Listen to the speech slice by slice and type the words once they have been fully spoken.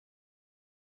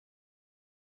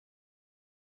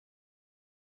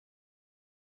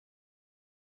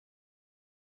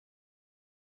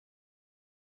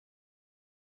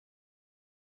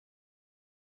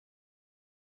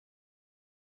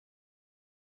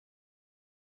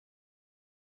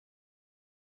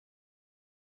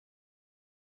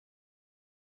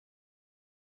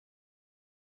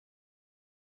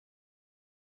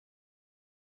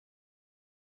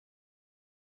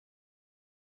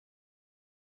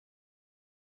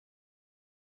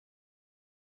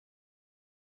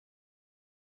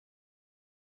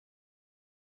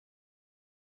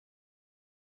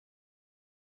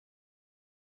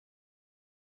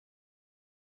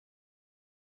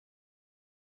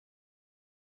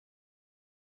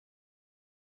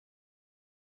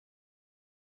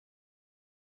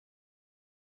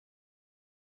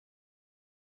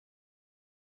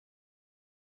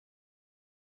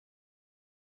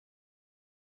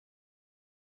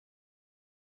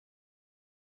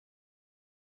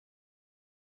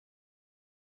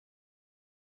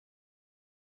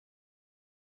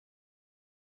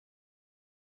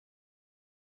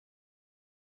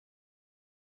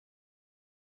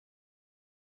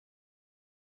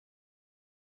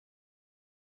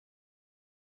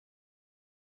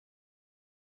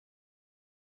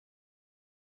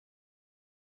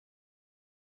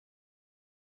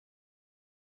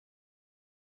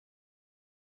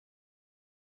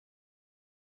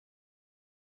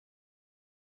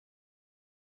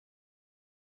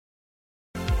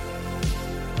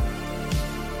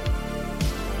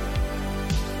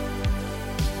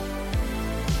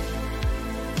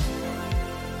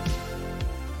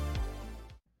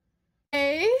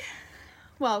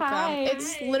Welcome. Hi.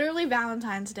 It's literally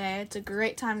Valentine's Day. It's a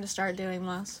great time to start doing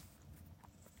this.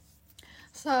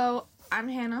 So, I'm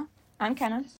Hannah. I'm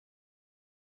Kenna.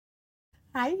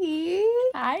 Hi.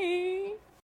 Hi.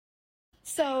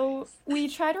 So, we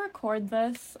tried to record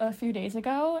this a few days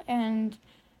ago, and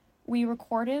we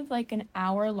recorded like an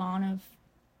hour long of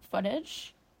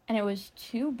footage, and it was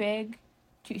too big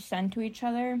to send to each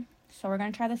other. So we're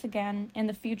going to try this again. In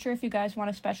the future, if you guys want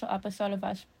a special episode of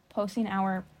us posting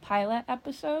our pilot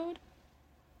episode,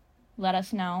 let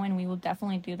us know, and we will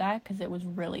definitely do that because it was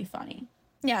really funny.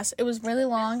 Yes, it was really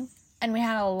long, and we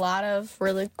had a lot of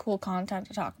really cool content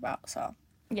to talk about, so.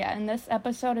 Yeah, and this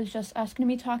episode is just us going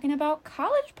to be talking about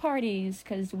college parties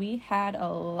because we had a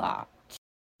lot.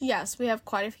 Yes, we have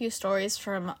quite a few stories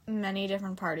from many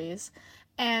different parties.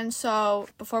 And so,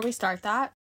 before we start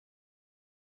that,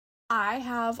 I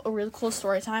have a really cool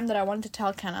story time that I wanted to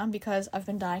tell Kenna because I've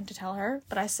been dying to tell her,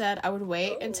 but I said I would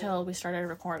wait until we started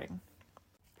recording.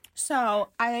 So,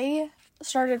 I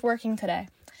started working today,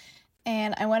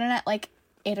 and I went in at like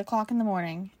 8 o'clock in the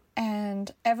morning,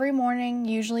 and every morning,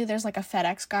 usually there's like a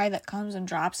FedEx guy that comes and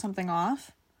drops something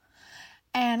off,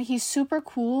 and he's super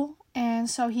cool, and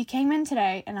so he came in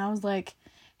today, and I was like,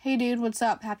 hey dude, what's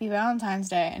up, happy Valentine's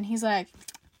Day, and he's like,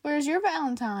 where's your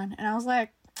Valentine? And I was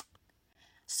like,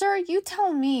 sir, you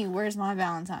tell me where's my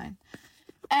Valentine.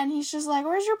 And he's just like,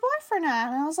 where's your boyfriend at?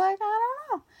 And I was like, I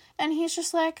don't know. And he's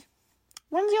just like,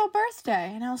 when's your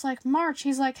birthday? And I was like, March.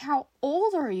 He's like, how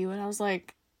old are you? And I was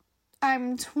like,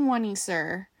 I'm 20,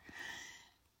 sir.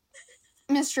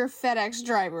 Mr. FedEx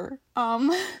driver.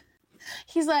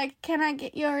 He's like, can I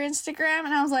get your Instagram?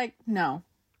 And I was like, no.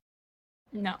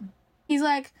 No. He's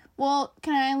like, well,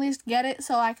 can I at least get it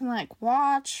so I can, like,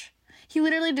 watch? He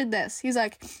literally did this. He's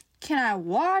like, can I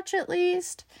watch at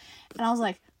least? And I was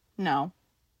like, no.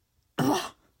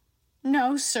 Ugh.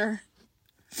 No, sir.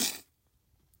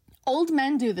 Old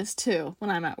men do this too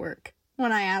when I'm at work.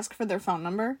 When I ask for their phone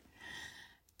number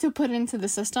to put into the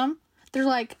system, they're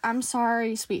like, I'm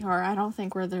sorry, sweetheart, I don't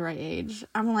think we're the right age.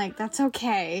 I'm like, that's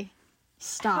okay.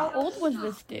 Stop. How old was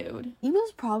this dude? He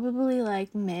was probably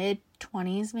like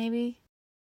mid-20s maybe.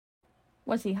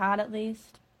 Was he hot at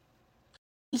least?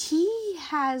 He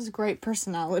has great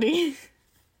personality.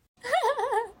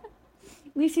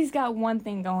 At least he's got one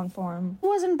thing going for him. He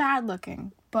wasn't bad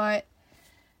looking, but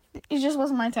he just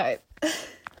wasn't my type.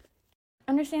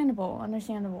 Understandable.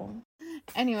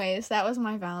 Anyways, that was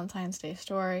my Valentine's Day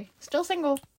story. Still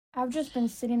single. I've just been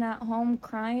sitting at home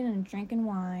crying and drinking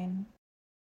wine.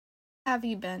 Have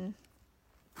you been?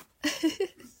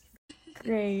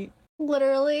 Great.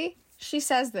 Literally, she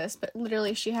says this, but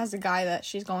literally she has a guy that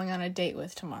she's going on a date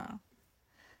with tomorrow.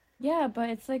 Yeah, but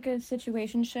it's like a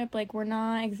situationship. Like, we're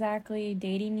not exactly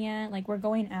dating yet. Like, we're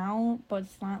going out, but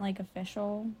it's not, like,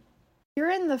 official.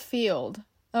 You're in the field,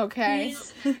 okay?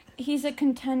 He's a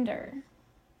contender.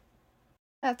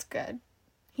 That's good.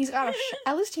 He's got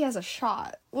at least he has a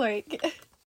shot. Like,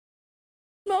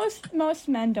 Most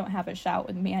men don't have a shot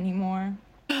with me anymore.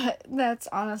 that's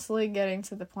honestly getting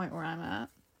to the point where I'm at.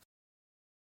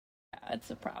 Yeah,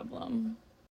 it's a problem.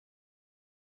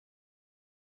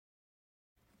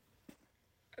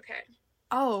 Okay.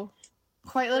 Oh,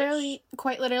 quite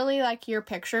literally, like, your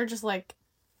picture just, like,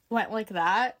 went like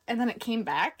that, and then it came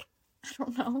back. I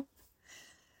don't know.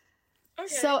 Okay.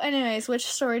 So, anyways, which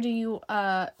story do you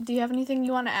have anything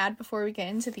you want to add before we get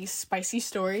into these spicy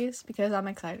stories? Because I'm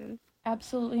excited.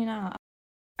 Absolutely not.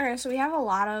 Okay, so we have a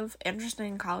lot of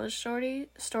interesting college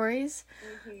stories.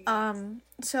 Mm-hmm.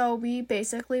 So we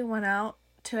basically went out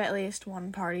to at least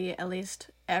one party, at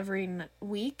least every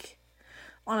week,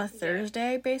 on a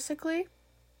Thursday, basically.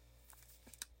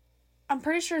 I'm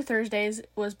pretty sure Thursdays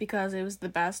was because it was the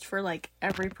best for, like,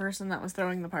 every person that was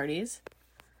throwing the parties.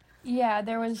 Yeah,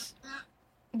 there was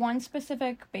one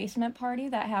specific basement party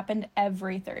that happened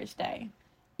every Thursday.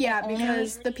 Yeah,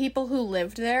 because the people who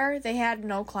lived there, they had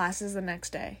no classes the next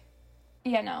day.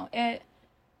 Yeah, no,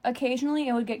 occasionally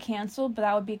it would get canceled, but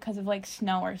that would be because of, like,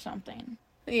 snow or something.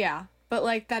 Yeah, but,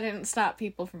 like, that didn't stop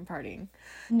people from partying.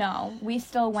 No, we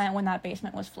still went when that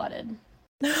basement was flooded.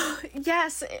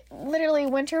 Yes, literally,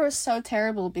 winter was so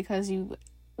terrible because you,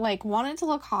 like, wanted to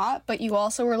look hot, but you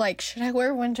also were like, should I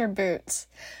wear winter boots?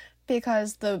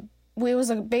 Because it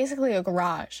was basically a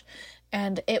garage,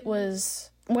 and it was,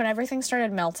 when everything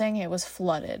started melting, it was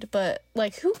flooded, but,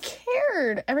 like, who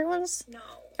cared? Everyone's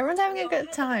having a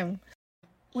good time.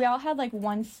 We all had, like,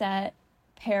 one set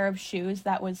pair of shoes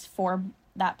that was for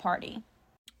that party.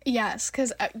 Yes,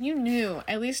 because you knew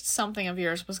at least something of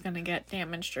yours was going to get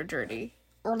damaged or dirty.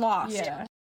 Or lost. Yeah.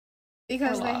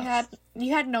 Because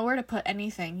you had nowhere to put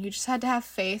anything. You just had to have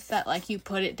faith that, like, you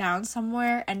put it down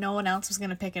somewhere and no one else was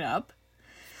going to pick it up.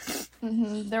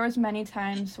 Mm-hmm. There was many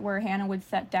times where Hannah would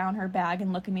set down her bag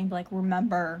and look at me and be like,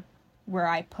 remember where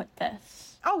I put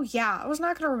this. Oh, yeah. I was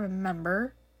not going to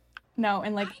remember. No,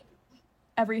 and, like,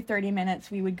 every 30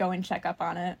 minutes we would go and check up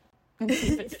on it and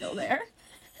see if it's still there.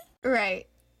 Right.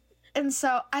 And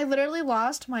so I literally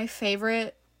lost my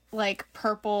favorite, like,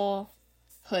 purple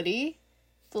hoodie.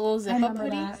 The little zip-up hoodie.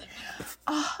 That.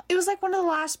 Oh, it was, like, one of the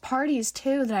last parties,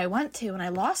 too, that I went to, and I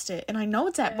lost it. And I know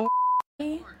it's at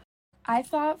I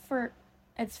thought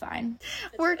it's fine.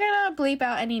 We're gonna bleep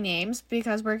out any names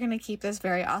because we're gonna keep this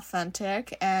very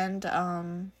authentic and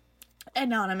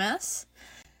anonymous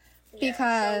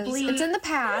because it's in the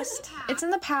past. It's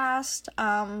in the past.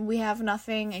 We have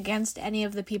nothing against any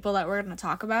of the people that we're gonna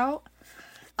talk about.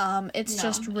 It's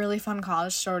just really fun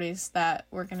college stories that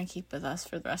we're gonna keep with us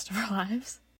for the rest of our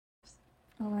lives.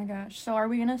 Oh my gosh. So are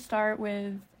we gonna start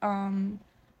with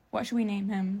what should we name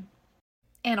him?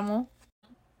 Animal.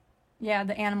 Yeah,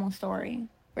 the animal story.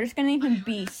 We're just gonna name him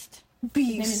Beast. Beast.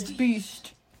 His name is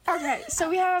Beast. Okay, so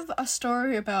we have a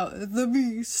story about the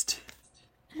Beast.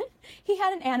 He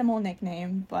had an animal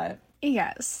nickname, but...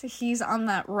 Yes, he's on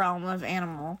that realm of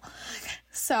animal.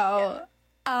 So,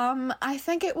 I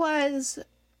think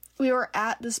we were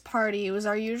at this party. It was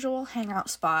our usual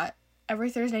hangout spot every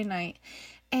Thursday night.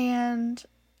 And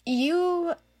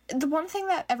the one thing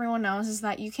that everyone knows is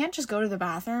that you can't just go to the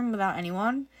bathroom without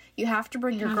anyone. You have to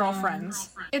bring your girlfriends.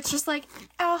 It's just like,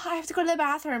 oh, I have to go to the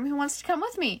bathroom. Who wants to come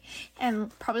with me?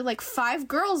 And probably like 5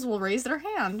 girls will raise their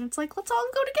hand. It's like, let's all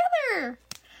go together.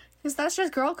 Because that's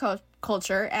just girl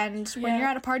culture. And when you're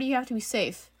at a party, you have to be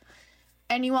safe.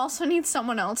 And you also need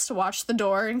someone else to watch the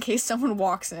door in case someone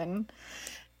walks in.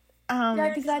 Yeah,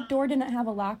 because that door didn't have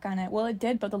a lock on it. Well, it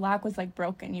did, but the lock was, like,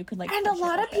 broken. You could, like, and a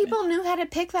lot of people knew how to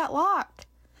pick that lock.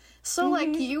 So,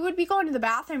 like, you would be going to the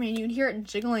bathroom and you'd hear it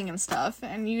jiggling and stuff,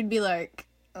 and you'd be like,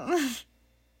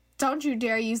 don't you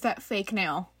dare use that fake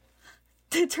nail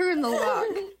to turn the lock.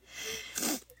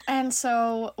 And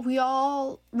so we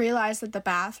all realized that the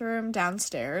bathroom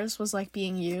downstairs was, like,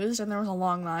 being used, and there was a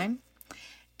long line.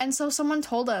 And so someone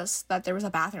told us that there was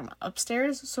a bathroom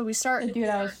upstairs, so we started... The dude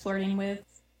I was flirting with.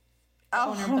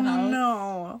 Oh,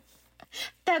 no.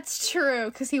 That's true,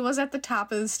 because he was at the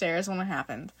top of the stairs when it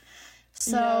happened.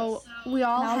 So we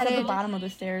all headed... I was at the bottom of the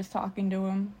stairs talking to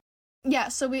him. Yeah,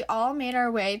 so we all made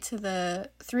our way through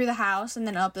the house and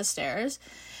then up the stairs.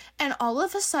 And all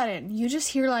of a sudden, you just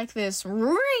hear, like, this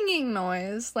ringing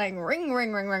noise. Like, ring,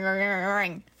 ring, ring, ring, ring, ring,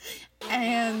 ring.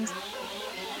 And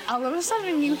all of a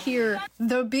sudden, you hear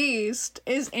the Beast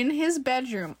is in his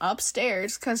bedroom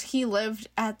upstairs because he lived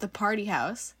at the party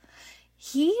house.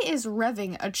 He is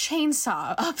revving a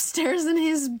chainsaw upstairs in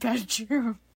his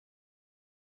bedroom.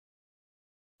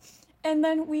 And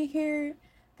then we hear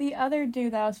the other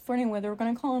dude that I was flirting with, we're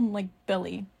going to call him, like,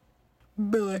 Billy.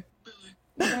 Billy.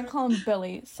 We're going to call him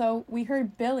Billy. So we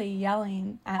heard Billy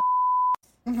yelling at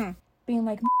being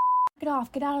like, get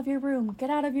off, get out of your room, get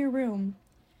out of your room.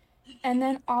 And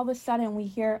then all of a sudden we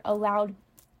hear a loud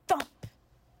thump.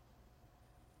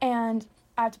 And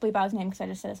I have to bleep out his name because I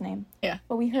just said his name. Yeah.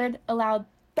 But we heard a loud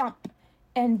thump.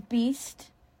 And Beast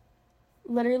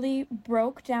literally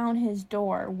broke down his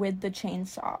door with the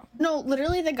chainsaw. No,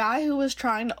 literally the guy who was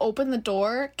trying to open the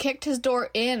door kicked his door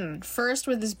in first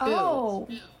with his boot. Oh.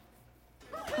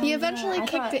 He eventually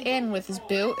kicked it in with his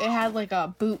boot. It had like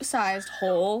a boot-sized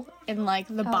hole in like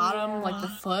the bottom, like the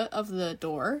foot of the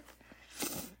door.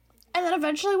 And then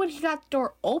eventually when he got the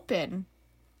door open,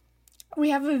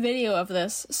 we have a video of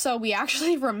this, so we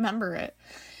actually remember it.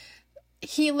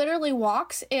 He literally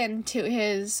walks into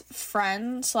his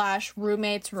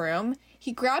friend/roommate's room.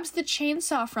 He grabs the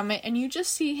chainsaw from it, and you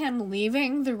just see him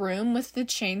leaving the room with the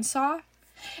chainsaw.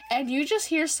 And you just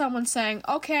hear someone saying,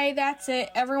 okay, that's it.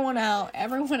 Everyone out.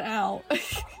 Everyone out.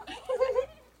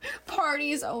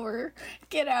 Party's over.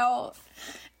 Get out.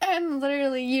 And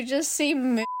literally, you just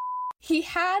see he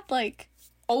had, like,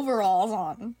 overalls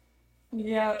on.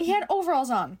 Yeah. He had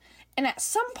overalls on. And at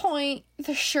some point,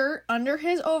 the shirt under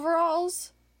his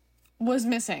overalls was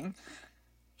missing.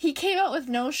 He came out with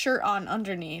no shirt on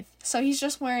underneath. So he's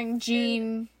just wearing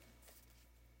jean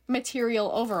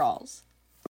material overalls.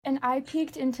 And I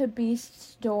peeked into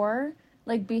Beast's door,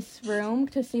 like Beast's room,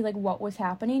 to see, like, what was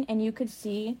happening. And you could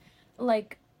see,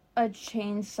 like, a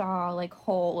chainsaw, like,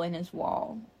 hole in his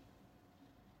wall.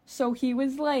 So he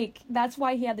was, like, that's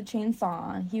why he had the chainsaw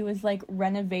on. He was, like,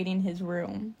 renovating his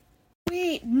room.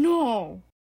 Wait, no.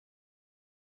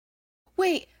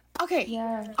 Wait, okay.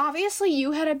 Yeah. Obviously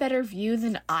you had a better view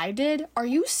than I did. Are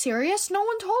you serious? No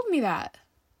one told me that.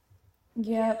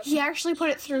 Yep. He actually put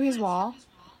it through his wall.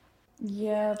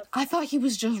 Yep. I thought he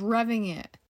was just revving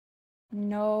it.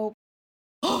 Nope.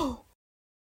 Oh!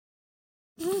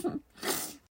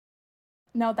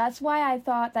 No, that's why I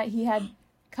thought that he had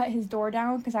cut his door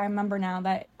down, because I remember now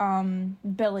that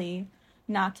Billy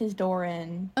knocked his door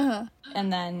in,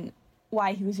 and then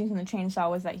why he was using the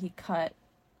chainsaw was that he cut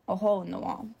a hole in the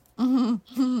wall.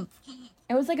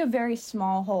 It was like a very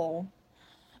small hole,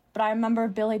 but I remember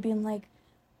Billy being like,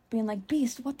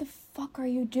 Beast, what the fuck are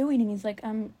you doing? And he's like,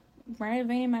 I'm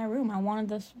renovating my room. I wanted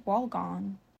this wall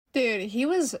gone. Dude, he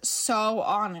was so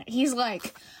on it. He's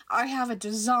like, I have a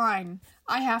design.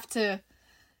 I have to...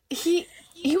 He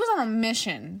was on a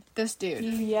mission, this dude.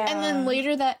 Yeah. And then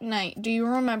later that night, do you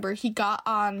remember, he got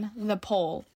on the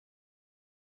pole.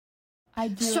 I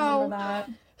do remember that.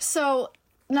 So,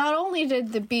 not only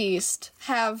did the Beast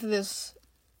have this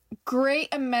great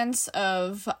immense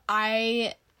of,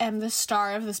 I am the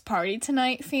star of this party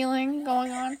tonight feeling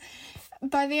going on,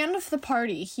 by the end of the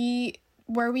party,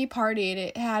 where we partied,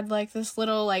 it had like this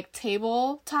little like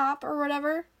tabletop or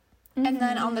whatever. And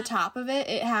then on the top of it,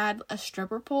 it had a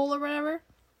stripper pole or whatever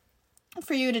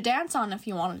for you to dance on if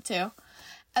you wanted to.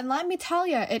 And let me tell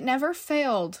you, it never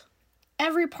failed.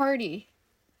 Every party.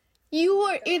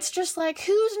 It's just like,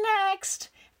 who's next?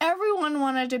 Everyone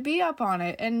wanted to be up on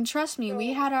it. And trust me,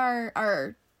 we had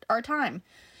our time.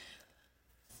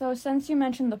 So since you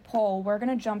mentioned the pole, we're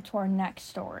going to jump to our next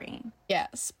story.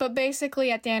 Yes, but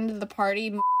basically at the end of the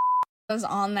party, was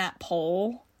on that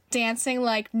pole, dancing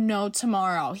like no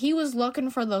tomorrow. He was looking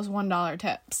for those $1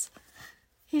 tips.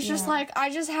 He's just like, I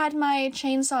just had my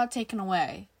chainsaw taken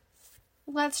away.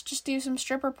 Let's just do some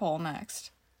stripper pole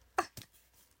next.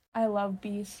 I love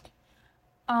Beast.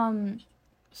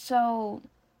 So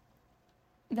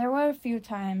there were a few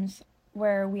times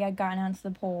where we had gotten onto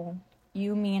the pole,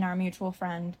 you, me, and our mutual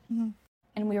friend,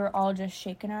 and we were all just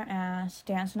shaking our ass,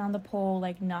 dancing on the pole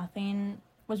like nothing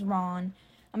was wrong.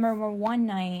 I remember one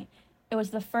night, it was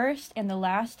the first and the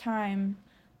last time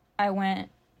I went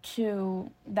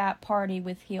to that party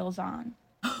with heels on.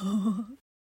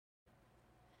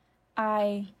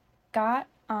 I got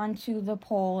onto the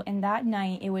pole, and that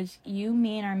night it was you,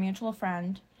 me, and our mutual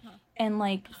friend, and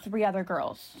like 3 other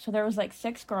girls. So there was like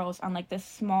 6 girls on like this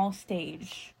small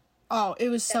stage. Oh, it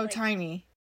was so tiny.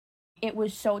 It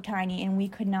was so tiny, and we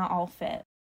could not all fit.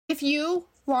 If you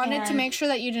wanted to make sure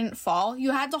that you didn't fall,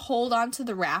 you had to hold on to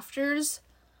the rafters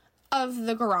of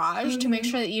the garage to make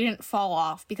sure that you didn't fall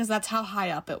off, because that's how high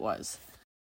up it was.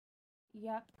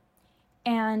 Yep.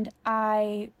 And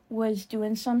I was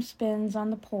doing some spins on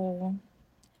the pole.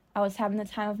 I was having the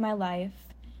time of my life.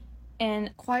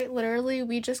 And quite literally,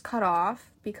 we just cut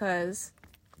off because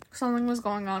something was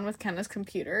going on with Kenna's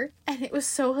computer. And it was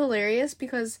so hilarious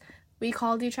because we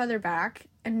called each other back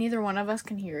and neither one of us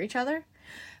can hear each other.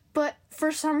 But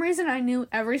for some reason, I knew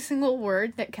every single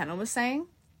word that Kenna was saying.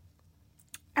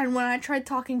 And when I tried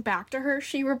talking back to her,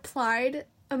 she replied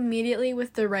immediately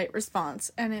with the right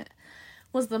response. And it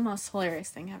was the most hilarious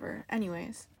thing ever.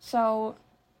 Anyways. So,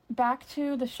 back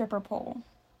to the stripper pole.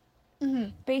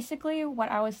 Basically, what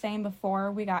I was saying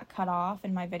before we got cut off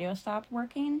and my video stopped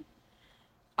working,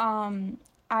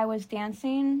 I was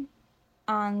dancing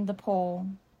on the pole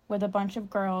with a bunch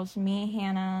of girls, me,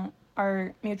 Hannah,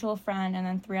 our mutual friend, and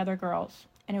then 3 other girls.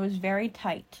 And it was very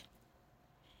tight.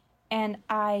 And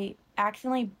I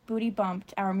accidentally booty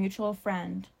bumped our mutual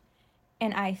friend,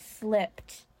 and I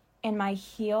slipped, and my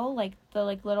heel, like the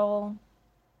little,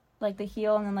 like the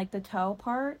heel and then like the toe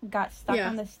part got stuck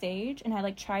on the stage, and I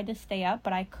like tried to stay up,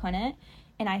 but I couldn't,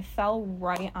 and I fell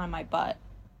right on my butt.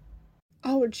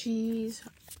 Oh jeez,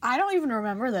 I don't even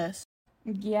remember this.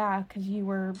 Yeah, because you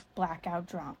were blackout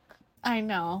drunk. I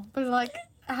know, but like,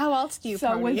 how else do you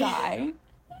party? So was I.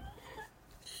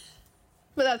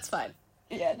 But that's fine.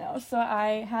 Yeah, no. So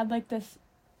I had like this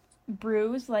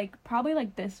bruise, like probably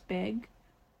like this big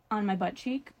on my butt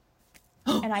cheek.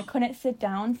 And I couldn't sit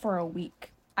down for a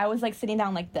week. I was like sitting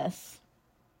down like this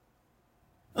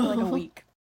for like a week.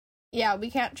 Yeah,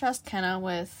 we can't trust Kenna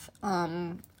with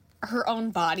her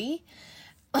own body.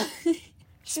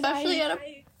 especially at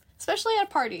a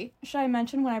party. Should I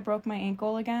mention when I broke my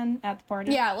ankle again at the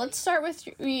party? Yeah, let's start with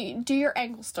do your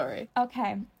ankle story.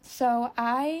 Okay, so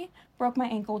I broke my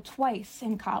ankle twice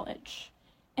in college.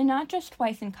 And not just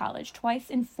twice in college, twice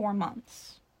in 4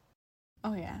 months.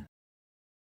 Oh, yeah.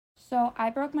 So I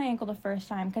broke my ankle the first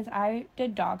time because I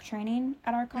did dog training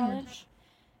at our college.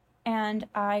 And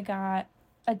I got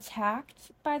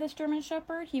attacked by this German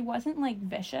Shepherd. He wasn't, like,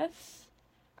 vicious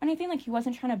or anything. Like, he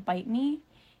wasn't trying to bite me.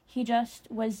 He just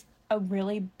was a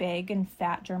really big and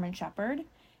fat German Shepherd.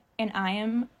 And I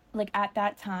am like, at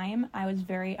that time, I was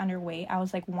very underweight. I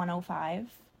was, like, 105.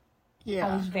 Yeah.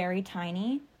 I was very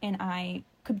tiny, and I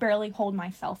could barely hold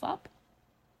myself up.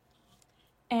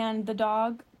 And the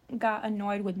dog got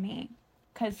annoyed with me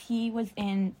because he was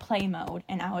in play mode,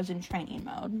 and I was in training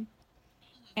mode.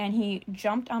 And he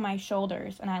jumped on my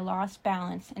shoulders, and I lost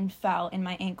balance and fell, and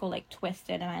my ankle, like,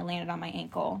 twisted, and I landed on my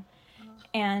ankle.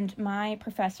 And my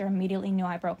professor immediately knew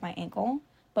I broke my ankle,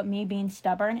 but me being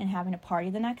stubborn and having a party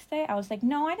the next day, I was like,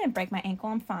 no, I didn't break my ankle,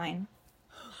 I'm fine.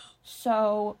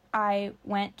 So I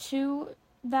went to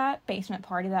that basement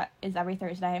party that is every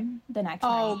Thursday, the next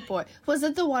night. Oh, boy. Was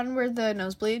it the one where the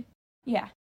nosebleed? Yeah.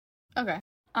 Okay.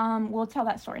 We'll tell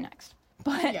that story next.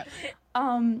 But, Yeah.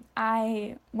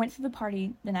 I went to the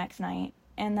party the next night,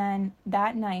 and then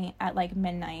that night at, like,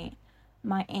 midnight,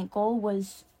 my ankle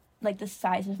was, like, the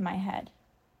size of my head.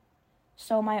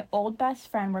 So my old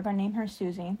best friend, we're gonna name her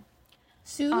Susie.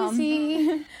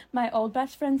 Susie. My old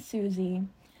best friend, Susie.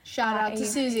 Shout out to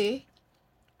Susie.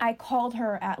 I called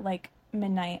her at, like,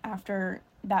 midnight after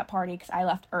that party because I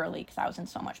left early because I was in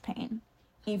so much pain.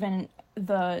 Even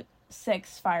the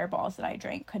 6 fireballs that I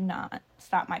drank could not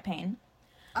stop my pain.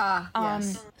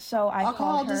 Yes. So I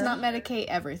Alcohol called her. does not medicate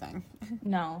everything.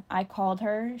 No, I called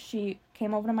her. She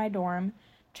came over to my dorm,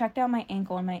 checked out my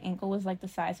ankle, and my ankle was, like, the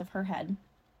size of her head.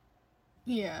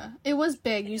 Yeah. It was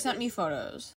big. You sent me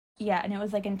photos. Yeah, and it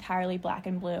was, like, entirely black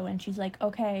and blue. And she's like,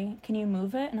 okay, can you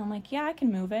move it? And I'm like, yeah, I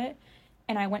can move it.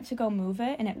 And I went to go move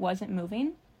it, and it wasn't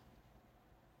moving.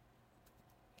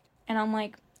 And I'm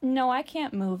like, no, I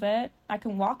can't move it. I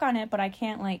can walk on it, but I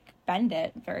can't, like, bend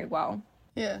it very well.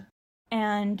 Yeah.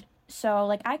 And so,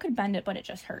 like, I could bend it, but it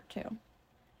just hurt, too.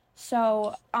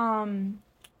 So,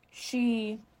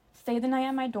 she stayed the night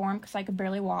at my dorm because I could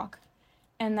barely walk.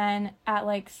 And then at,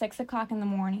 like, 6 o'clock in the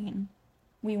morning,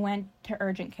 we went to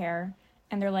urgent care.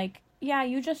 And they're like, yeah,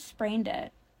 you just sprained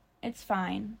it. It's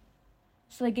fine.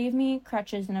 So they gave me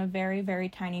crutches and a very, very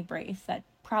tiny brace that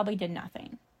probably did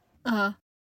nothing. Uh-huh.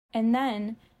 And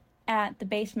then at the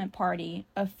basement party,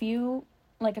 a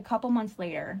couple months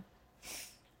later,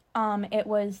 it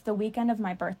was the weekend of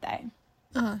my birthday.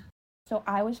 Uh-huh. So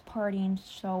I was partying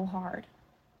so hard.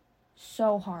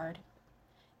 So hard.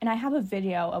 And I have a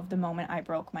video of the moment I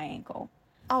broke my ankle.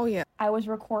 Oh, yeah. I was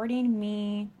recording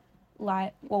me,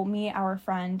 our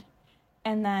friend,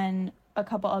 and then a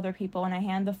couple other people, and I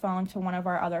hand the phone to one of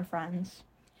our other friends.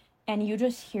 And you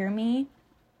just hear me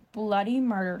bloody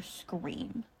murder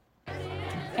scream.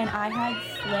 And I had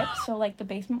slipped, so, like, the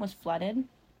basement was flooded,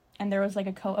 and there was, like,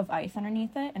 a coat of ice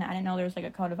underneath it, and I didn't know there was, like,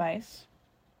 a coat of ice.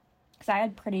 Because I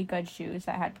had pretty good shoes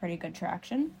that had pretty good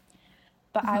traction.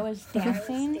 But I was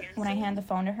dancing when I handed the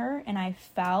phone to her, and I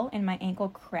fell, and my ankle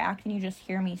cracked, and you just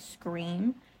hear me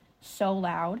scream so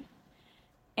loud.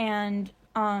 And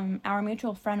our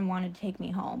mutual friend wanted to take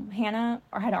me home. Hannah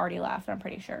had already left, I'm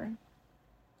pretty sure.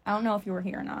 I don't know if you were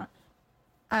here or not.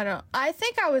 I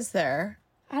think I was there.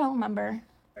 I don't remember.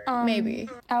 Maybe.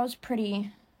 I was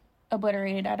pretty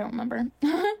obliterated. I don't remember.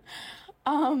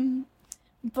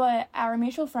 But our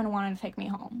mutual friend wanted to take me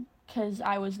home because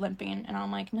I was limping, and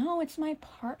I'm like, no, it's my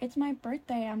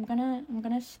birthday. I'm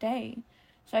gonna stay.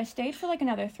 So I stayed for, like,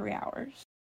 another 3 hours.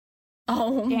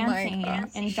 Oh, dancing my gosh.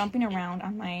 and jumping around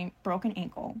on my broken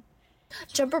ankle.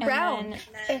 Jump around. And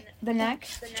then the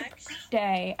next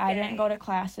day, I didn't go to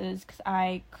classes because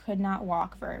I could not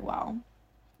walk very well.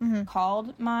 Mm-hmm.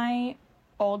 Called my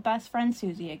old best friend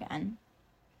Susie again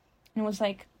and was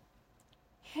like,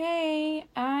 hey,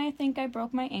 I think I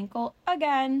broke my ankle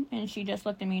again. And she just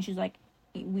looked at me and she's like,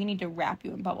 we need to wrap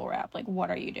you in bubble wrap. Like, what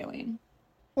are you doing?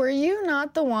 Were you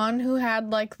not the one who had,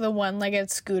 like, the one-legged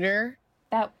scooter?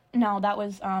 No, that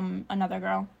was another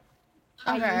girl.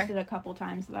 Okay. I used it a couple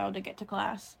times, though, to get to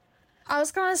class. I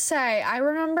was gonna say, I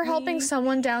remember helping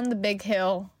someone down the big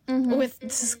hill with the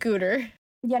scooter.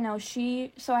 Yeah, no,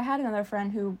 so I had another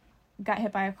friend who got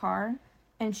hit by a car,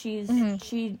 and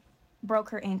she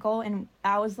broke her ankle, and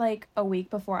that was, like, a week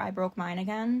before I broke mine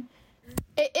again.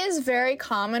 It is very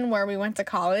common where we went to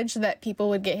college that people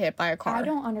would get hit by a car. I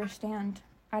don't understand.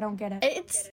 I don't get it.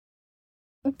 It's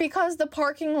because the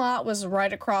parking lot was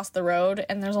right across the road,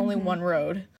 and there's only one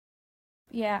road.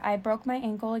 Yeah, I broke my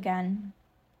ankle again.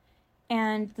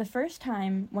 And the first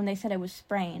time, when they said it was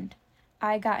sprained,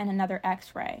 I got in another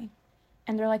x-ray.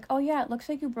 And they're like, oh, yeah, it looks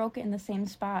like you broke it in the same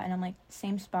spot. And I'm like,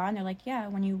 same spot? And they're like, yeah,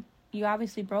 when you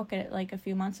obviously broke it, like, a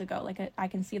few months ago. Like, I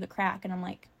can see the crack. And I'm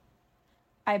like,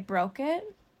 I broke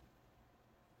it?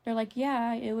 They're like,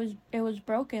 yeah, it was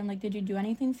broken. Like, did you do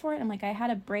anything for it? I'm like, I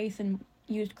had a brace and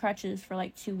used crutches for,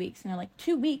 like, 2 weeks. And they're like,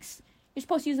 2 weeks? You're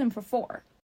supposed to use them for 4.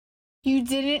 You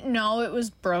didn't know it was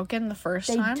broken the first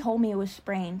time? They told me it was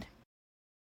sprained.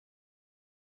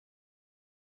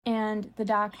 And the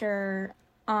doctor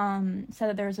said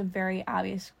that there was a very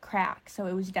obvious crack, so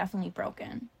it was definitely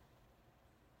broken.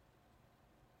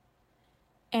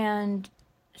 And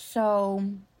so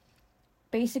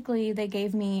basically they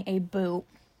gave me a boot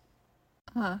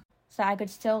so I could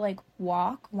still like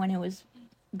walk when it was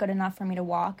good enough for me to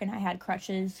walk, and I had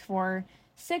crutches for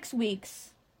 6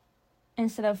 weeks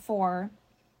instead of 4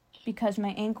 because my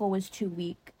ankle was too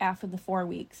weak after the 4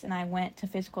 weeks, and I went to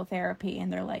physical therapy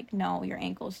and they're like, no, your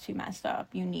ankle's too messed up,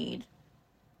 you need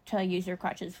to use your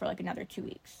crutches for like another 2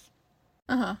 weeks.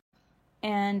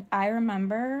 And I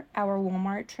remember our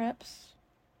Walmart trips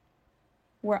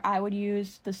where I would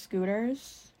use the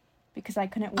scooters because I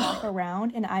couldn't walk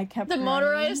around, and I kept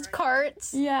motorized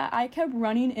carts. Yeah, I kept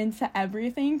running into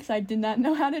everything because I did not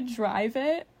know how to drive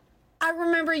it. I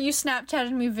remember you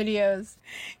Snapchatted me videos.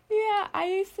 Yeah, I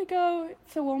used to go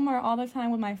to Walmart all the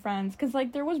time with my friends because,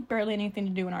 like, there was barely anything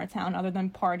to do in our town other than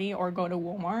party or go to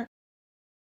Walmart.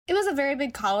 It was a very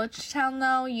big college town,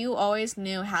 though. You always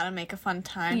knew how to make a fun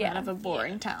time out of a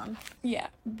boring town. Yeah,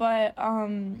 but,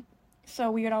 so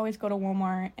we would always go to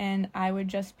Walmart, and I would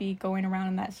just be going around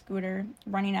in that scooter,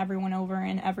 running everyone over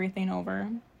and everything over.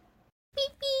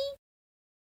 Beep, beep.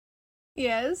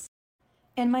 Yes.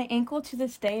 And my ankle to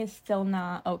this day is still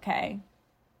not okay.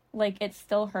 Like, it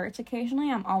still hurts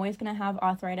occasionally. I'm always going to have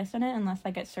arthritis in it unless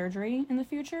I get surgery in the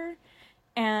future.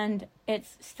 And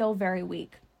it's still very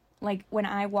weak. Like, when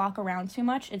I walk around too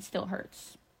much, it still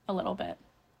hurts a little bit.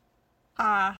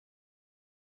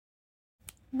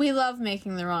 We love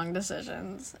making the wrong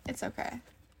decisions. It's okay.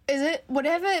 Would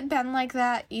it have been like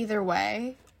that either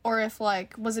way? Or if,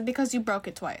 like, was it because you broke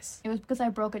it twice? It was because I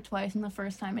broke it twice, and the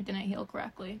first time it didn't heal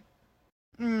correctly.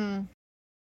 And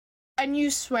you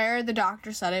swear the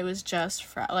doctor said it was just,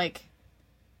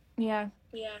 Yeah.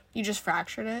 You just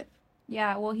fractured it?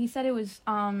 Yeah, well, he said it was,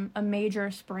 a major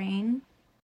sprain.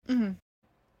 And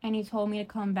he told me to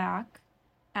come back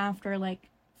after 2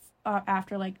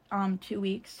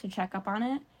 weeks to check up on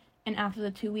it. And after the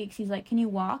 2 weeks, he's like, can you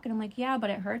walk? And I'm like, yeah, but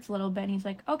it hurts a little bit. And he's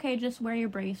like, okay, just wear your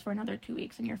brace for another 2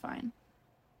 weeks and you're fine.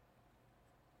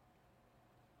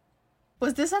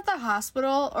 Was this at the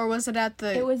hospital or was it at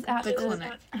the It was at the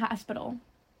clinic? Hospital.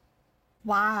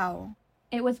 Wow.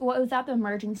 It was at the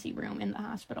emergency room in the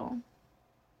hospital.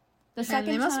 The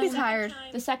second they must be tired.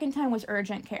 The second time was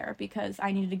urgent care because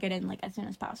I needed to get in, like, as soon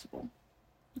as possible.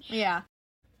 Yeah.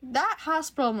 That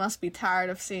hospital must be tired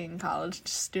of seeing college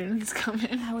students come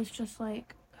in. I was just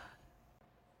like...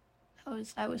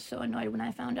 I was so annoyed when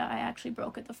I found out I actually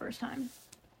broke it the first time.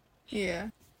 Yeah.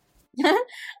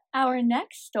 Our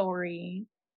next story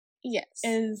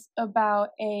is about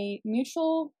a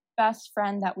mutual best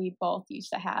friend that we both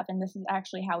used to have, and this is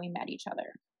actually how we met each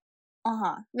other.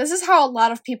 This is how a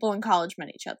lot of people in college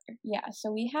met each other. Yeah,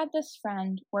 so we had this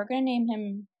friend. We're gonna name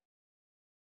him...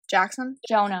 Jackson?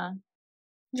 Jonah.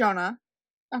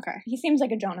 Okay. He seems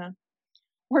like a Jonah.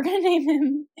 We're gonna name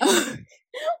him...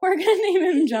 We're gonna name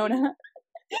him Jonah.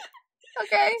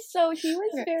 Okay. So he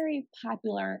was very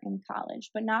popular in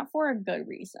college, but not for a good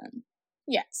reason.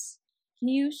 Yes.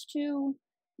 He used to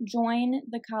join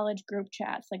the college group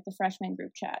chats, like the freshman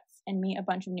group chats, and meet a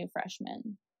bunch of new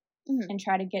freshmen and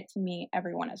try to get to meet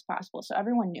everyone as possible. So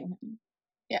everyone knew him.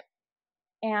 Yeah.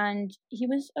 And he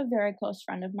was a very close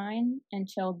friend of mine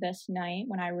until this night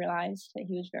when I realized that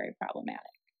he was very problematic.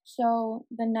 So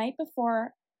the night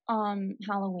before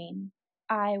Halloween,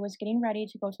 I was getting ready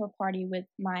to go to a party with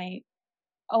my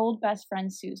old best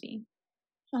friend Susie.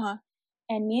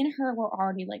 And me and her were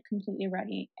already like completely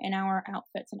ready in our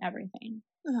outfits and everything.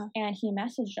 And he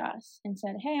messaged us and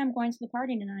said, hey, I'm going to the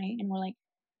party tonight. And we're like,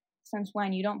 since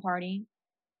when? You don't party.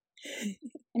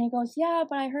 And he goes, yeah,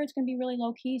 but I heard it's going to be really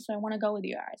low key, so I want to go with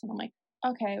you guys. And I'm like,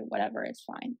 okay, whatever, it's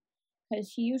fine.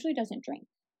 Because he usually doesn't drink.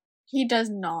 He does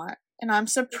not. And I'm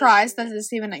surprised that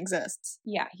this even exists.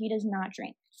 Yeah, he does not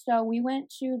drink. So we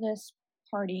went to this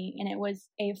party, and it was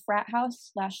a frat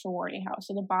house / sorority house.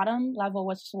 So the bottom level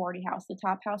was a sorority house. The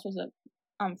top house was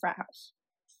a frat house.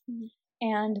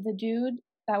 And the dude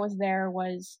that was there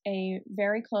was a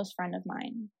very close friend of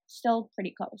mine. Still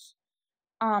pretty close.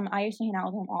 I used to hang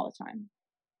out with him all the time.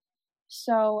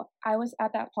 So I was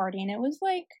at that party, and it was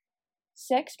like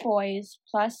 6 boys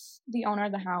plus the owner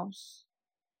of the house.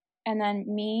 And then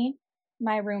me,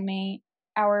 my roommate,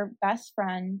 our best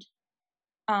friend,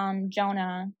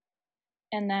 Jonah,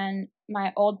 and then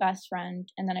my old best friend,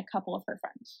 and then a couple of her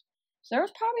friends. So there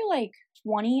was probably like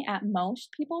 20 at most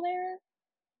people there,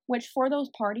 which for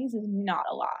those parties is not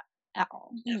a lot at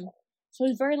all. So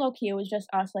it was very low key. It was just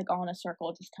us like all in a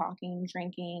circle, just talking,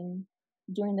 drinking,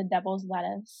 doing the devil's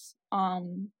lettuce,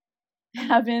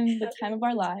 having the time of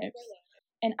our lives.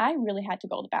 and I really had to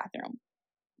go to the bathroom.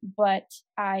 But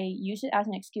I used it as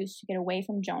an excuse to get away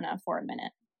from Jonah for a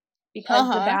minute. Because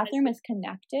the bathroom is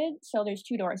connected, so there's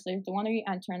 2 doors. There's the one that you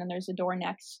enter, and then there's a door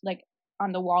next, like,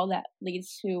 on the wall that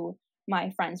leads to my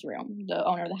friend's room, the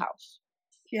owner of the house.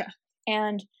 Yeah.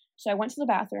 And so I went to the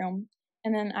bathroom,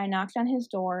 and then I knocked on his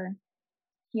door.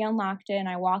 He unlocked it, and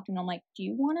I walked in, and I'm like, do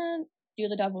you want to do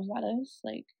the devil's lettuce?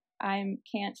 Like, I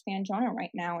can't stand Jonah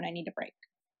right now, and I need a break.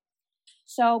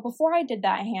 So before I did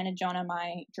that, I handed Jonah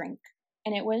my drink,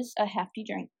 and it was a hefty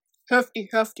drink. Hefty.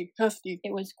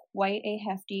 It was quite a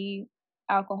hefty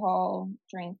alcohol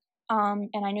drink.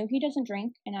 And I knew he doesn't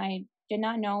drink, and I did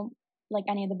not know, like,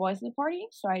 any of the boys at the party,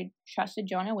 so I trusted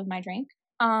Jonah with my drink.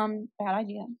 Bad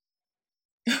idea.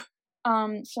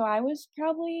 So I was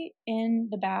probably in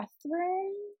the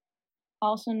bathroom,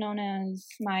 also known as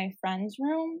my friend's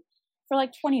room, for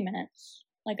like 20 minutes.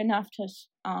 Like, enough to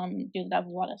do the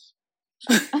devil's lettuce.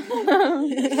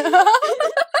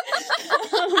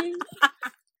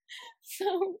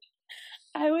 So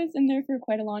I was in there for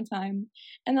quite a long time,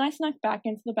 and then I snuck back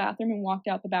into the bathroom and walked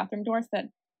out the bathroom door so that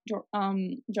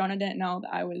Jonah didn't know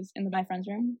that I was in my friend's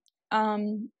room.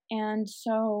 And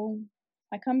so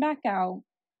I come back out,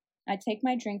 I take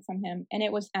my drink from him, and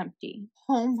it was empty.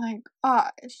 Oh my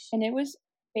gosh. And it was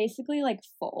basically like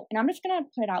full. And I'm just gonna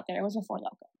put it out there, it was a Four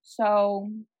Loko. So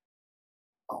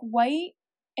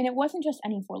and it wasn't just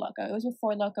any Four Loko, it was a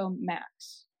Four Loko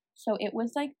Max. So it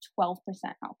was like 12%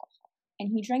 alcohol. And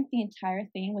he drank the entire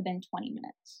thing within 20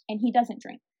 minutes. And he doesn't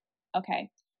drink. Okay,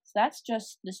 so that's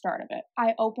just the start of it.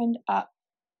 I opened up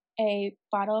a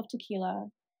bottle of tequila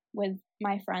with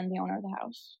my friend, the owner of the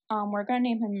house. We're gonna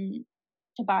name him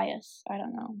Tobias. I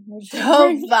don't know.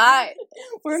 Tobias.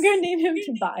 We're gonna name him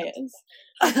Tobias.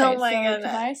 Okay, Oh my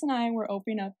goodness. Tobias and I were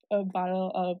opening up a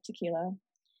bottle of tequila,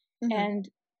 and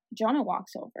Jonah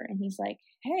walks over and he's like,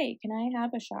 "Hey, can I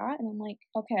have a shot?" And I'm like,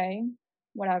 "Okay,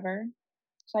 whatever."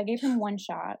 So I gave him 1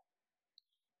 shot.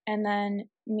 And then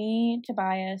me,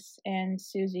 Tobias, and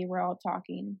Susie were all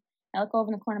talking. I look over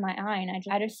in the corner of my eye, and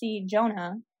I just see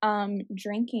Jonah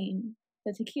drinking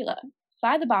the tequila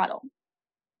by the bottle.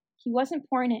 He wasn't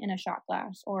pouring it in a shot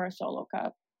glass or a solo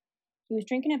cup. He was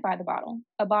drinking it by the bottle.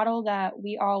 A bottle that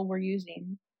we all were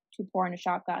using to pour into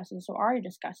shot glasses, so already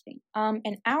disgusting.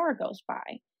 An hour goes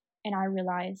by, and I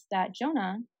realize that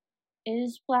Jonah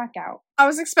is blackout. I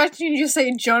was expecting you to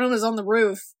say Jonah was on the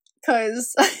roof,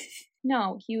 because...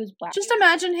 No, he was blackout. Just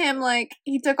imagine him, like,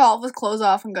 he took all of his clothes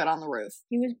off and got on the roof.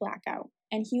 He was blackout.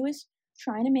 And he was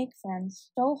trying to make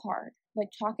friends so hard. Like,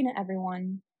 talking to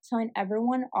everyone, telling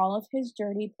everyone all of his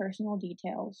dirty personal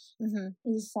details.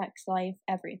 His sex life,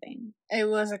 everything. It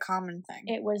was a common thing.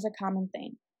 It was a common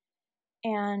thing.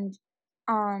 And,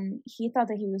 he thought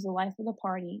that he was the life of the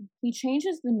party. He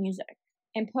changes the music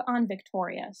and put on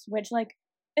Victorious, which, like,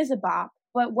 is a bop.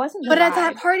 But wasn't the But vibe. at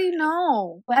that party,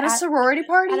 no. But at a sorority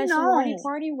party, no. At a sorority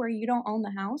party where you don't own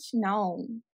the house, no.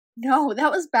 No,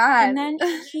 that was bad. And then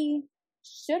he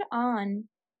stood on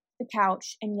the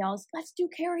couch and yells, "Let's do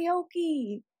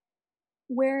karaoke!"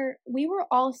 Where we were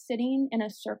all sitting in a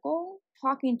circle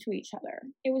talking to each other.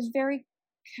 It was very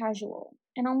casual.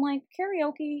 And I'm like,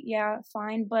 karaoke, yeah,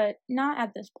 fine, but not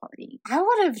at this party. I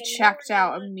would have checked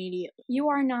out immediately. You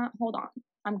are not, hold on,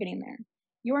 I'm getting there.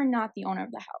 You are not the owner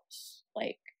of the house.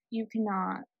 Like, you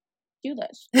cannot do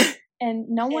this. And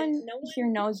no one here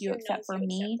knows you except for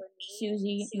me,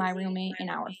 Susie, my roommate, and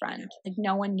our friend. Like,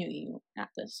 no one knew you at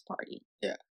this party.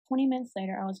 Yeah. 20 minutes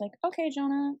later, I was like, okay,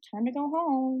 Jonah, time to go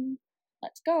home.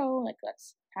 Let's go. Like,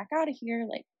 let's pack out of here.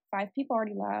 Like, 5 people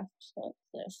already left. So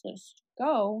let's just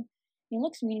go. And he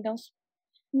looks at me and he goes,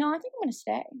 "No, I think I'm going to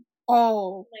stay."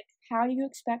 Oh. Like, how do you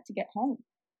expect to get home?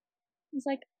 He's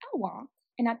like, "I'll walk."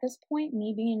 And at this point,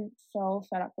 me being so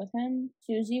fed up with him,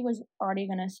 Susie was already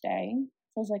gonna stay.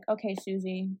 So I was like, "Okay,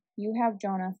 Susie, you have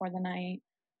Jonah for the night.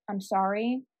 I'm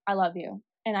sorry. I love you."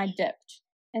 And I dipped.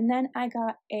 And then I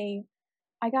got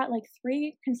like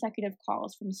 3 consecutive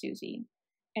calls from Susie.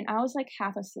 And I was like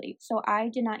half asleep. So I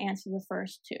did not answer the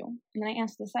first 2. And then I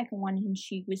answered the second one, and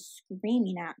she was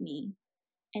screaming at me.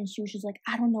 And she was just like,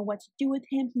 "I don't know what to do with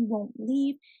him. He won't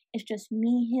leave. It's just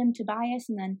me, him, Tobias,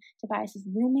 and then Tobias's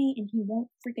roommate, and he won't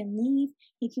freaking leave.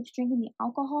 He keeps drinking the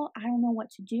alcohol. I don't know what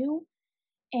to do."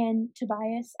 And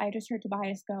Tobias, I just heard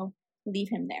Tobias go, "Leave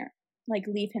him there. Like,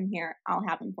 leave him here. I'll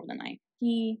have him for the night."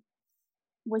 He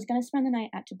was going to spend the night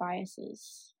at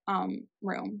Tobias's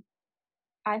room.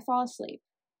 I fall asleep.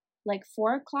 Like,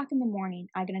 4 o'clock in the morning,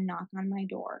 I get a knock on my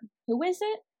door. Who is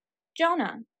it?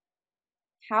 Jonah.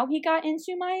 How he got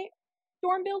into my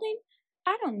dorm building?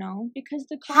 I don't know, because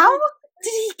How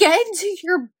did he get into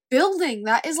your building?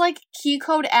 That is like key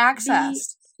code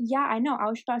access. Yeah, I know. I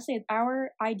was about to say,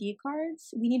 our ID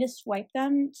cards, we need to swipe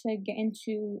them to get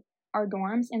into our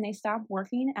dorms, and they stop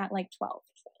working at like 12.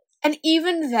 And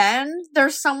even then,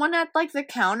 there's someone at, like, the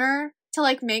counter to,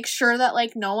 like, make sure that,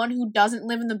 like, no one who doesn't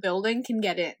live in the building can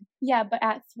get in. Yeah, but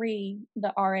at 3,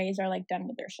 the RAs are like done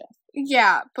with their shift.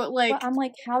 Yeah, but, like, but I'm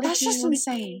like, that's just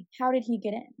insane. How did he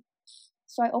get in?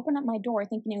 So I opened up my door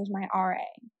thinking it was my RA.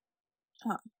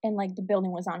 Huh. And, like, the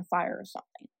building was on fire or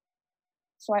something.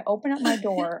 So I opened up my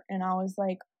door, and I was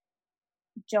like,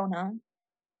 Jonah,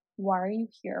 why are you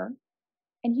here?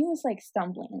 And he was, like,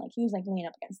 stumbling. Like, he was, like, leaning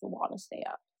up against the wall to stay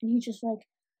up. And he's just like,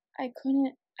 I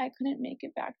couldn't make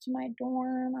it back to my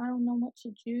dorm. I don't know what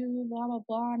to do, blah, blah,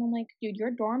 blah. And I'm like, dude,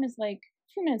 your dorm is, like,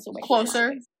 2 minutes away.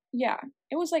 Closer? Yeah,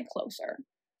 it was, like, closer.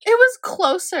 It was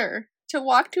closer to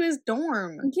walk to his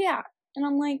dorm. Yeah. And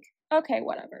I'm like, okay,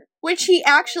 whatever. Which he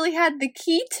actually had the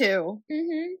key to.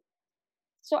 Mm-hmm.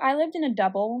 So I lived in a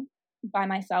double by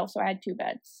myself, so I had 2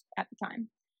 beds at the time.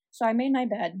 So I made my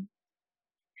bed,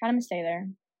 had him stay there,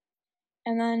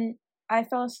 and then I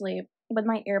fell asleep with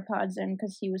my AirPods in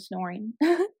because he was snoring.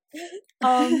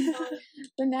 The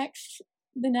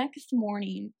next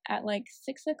morning at like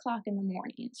 6 o'clock in the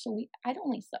morning, so I'd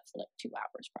only slept for like 2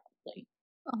 hours probably.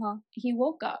 He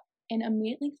woke up and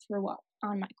immediately threw up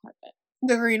on my carpet.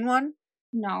 The green one?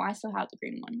 No, I still have the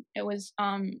green one. It was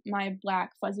my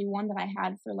black fuzzy one that I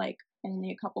had for like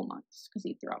only a couple months because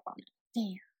he threw up on it.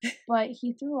 Damn. But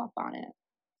he threw up on it.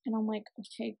 And I'm like,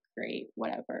 okay, great,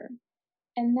 whatever.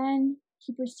 And then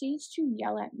he proceeds to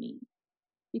yell at me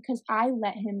because I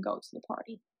let him go to the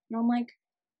party. And I'm like,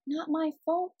 not my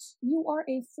fault. You are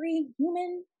a free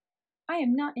human. I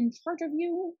am not in charge of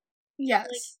you.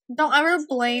 Yes. Like, don't ever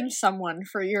blame someone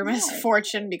for your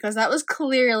misfortune because that was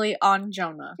clearly on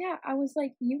Jonah. Yeah, I was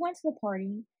like, you went to the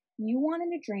party. You wanted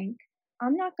a drink.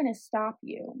 I'm not going to stop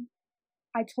you.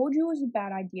 I told you it was a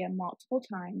bad idea multiple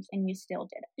times and you still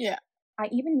did it. Yeah. I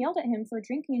even yelled at him for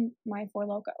drinking my Four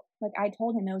Loko. Like, I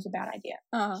told him it was a bad idea.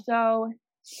 So,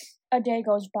 a day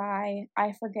goes by.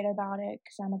 I forget about it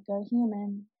because I'm a good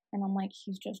human. And I'm like,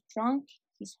 he's just drunk.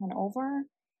 He's hungover.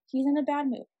 He's in a bad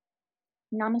mood.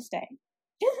 Namaste.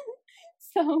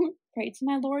 So, pray to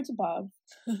my lords above.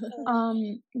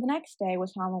 The next day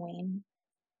was Halloween.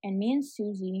 And me and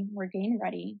Susie were getting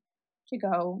ready to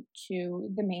go to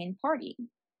the main party.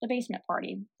 The basement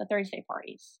party. The Thursday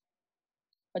parties.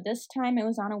 But this time it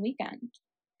was on a weekend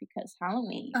because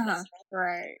Halloween.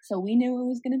 Right. So we knew it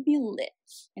was going to be lit.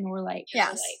 And we're like...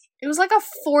 Yes. It was like a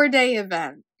 4-day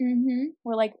event.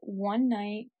 We're like, one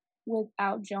night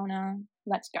without Jonah.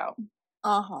 Let's go.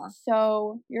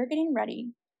 So you're getting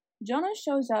ready. Jonah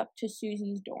shows up to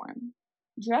Susie's dorm.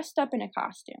 Dressed up in a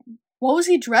costume. What was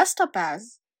he dressed up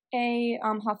as? A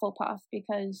Hufflepuff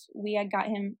because we had got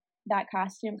him that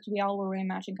costume because we all were wearing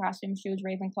matching costumes. She was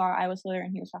Ravenclaw, I was Slytherin,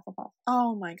 and he was Hufflepuff.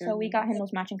 Oh my goodness. So we got him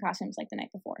those matching costumes like the night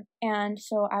before. And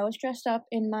so I was dressed up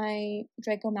in my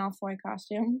Draco Malfoy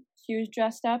costume. She was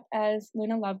dressed up as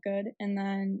Luna Lovegood, and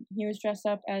then he was dressed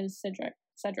up as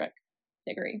Cedric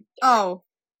Diggory. Oh,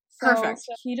 perfect.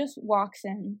 So he just walks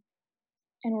in,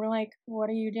 and we're like, what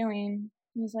are you doing?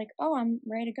 He's like, oh, I'm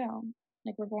ready to go.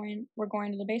 Like, we're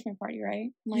going to the basement party, right?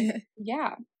 I'm like,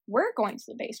 yeah, we're going to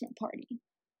the basement party.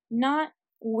 Not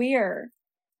we're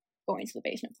going to the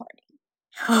basement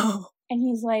party. And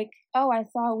he's like, oh, I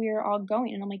thought we were all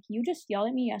going. And I'm like, you just yelled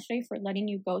at me yesterday for letting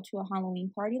you go to a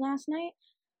Halloween party last night.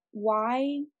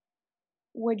 Why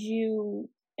would you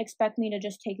expect me to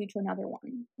just take you to another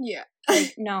one? Yeah.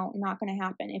 Like, no, not going to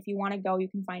happen. If you want to go, you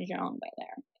can find your own way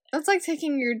there. That's like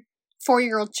taking your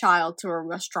 4-year-old child to a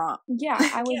restaurant. Yeah,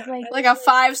 I was like a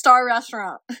 5-star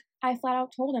restaurant. I flat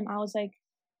out told him, I was like,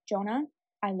 Jonah,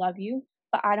 I love you,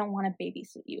 but I don't want to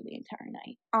babysit you the entire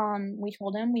night. We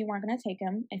told him we weren't going to take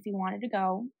him. If he wanted to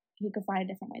go, he could find a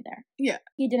different way there. Yeah.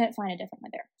 He didn't find a different way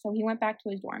there. So he went back to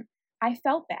his dorm. I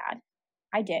felt bad.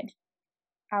 I did.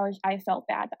 I felt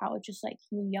bad, but I was just like,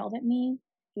 you yelled at me,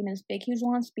 gave me this big, huge,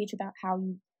 long speech about how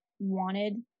you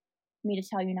wanted me to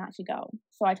tell you not to go.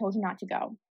 So I told you not to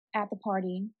go. At the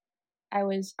party, I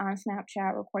was on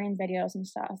Snapchat recording videos and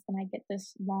stuff, and I get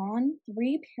this long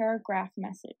 3-paragraph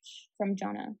message from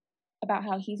Jonah about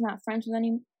how he's not friends with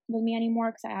me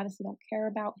anymore because I obviously don't care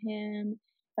about him.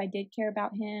 If I did care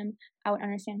about him, I would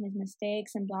understand his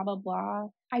mistakes and blah, blah, blah.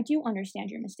 I do understand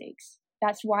your mistakes.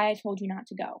 That's why I told you not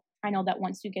to go. I know that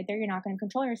once you get there, you're not going to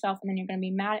control yourself, and then you're going to be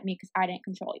mad at me because I didn't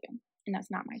control you, and that's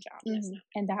not my job.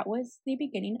 And that was the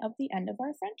beginning of the end of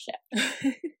our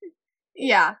friendship.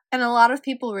 Yeah, and a lot of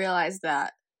people realized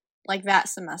that, like, that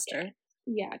semester.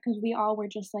 Yeah, because we all were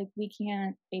just like, we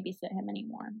can't babysit him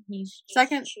anymore. He's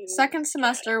second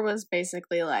semester was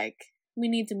basically like, We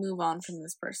need to move on from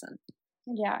this person.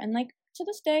 Yeah, and, like, to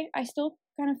this day, I still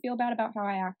kind of feel bad about how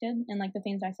I acted and, like, the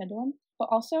things I said to him. But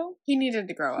also, he needed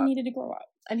to grow up. He needed to grow up.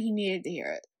 And he needed to hear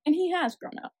it. And he has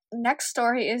grown up. Next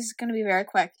story is going to be very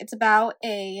quick. It's about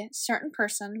a certain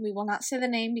person. We will not say the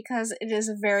name because it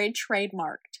is very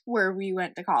trademarked where we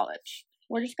went to college.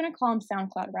 We're just going to call him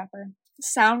SoundCloud Rapper.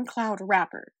 SoundCloud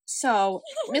Rapper. So,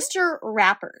 Mr.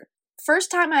 Rapper.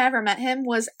 First time I ever met him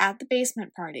was at the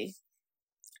basement party.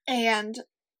 And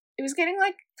it was getting,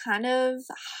 like, kind of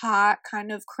hot,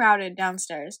 kind of crowded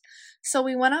downstairs. So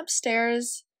we went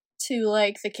upstairs to,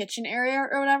 like, the kitchen area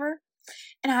or whatever.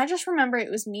 And I just remember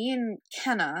it was me and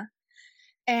Kenna.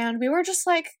 And we were just,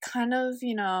 like, kind of,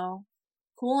 you know,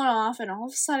 cooling off. And all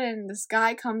of a sudden, this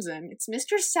guy comes in. It's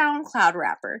Mr. SoundCloud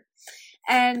Rapper.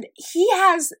 And he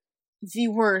has the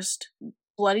worst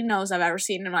bloody nose I've ever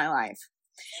seen in my life.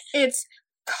 It's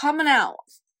coming out.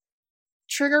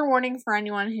 Trigger warning for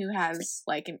anyone who has,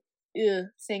 like, an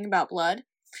thing about blood.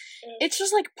 It's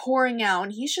just, like, pouring out,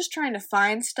 and he's just trying to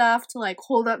find stuff to, like,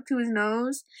 hold up to his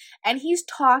nose, and he's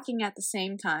talking at the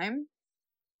same time.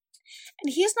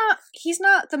 And he's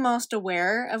not the most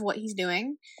aware of what he's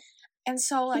doing. And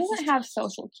so, like, he doesn't have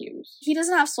social cues. He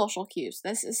doesn't have social cues.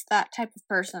 This is that type of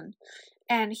person.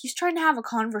 And he's trying to have a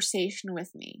conversation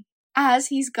with me as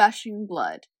he's gushing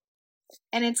blood.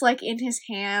 And it's, like, in his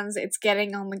hands, it's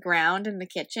getting on the ground in the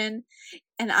kitchen.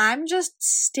 And I'm just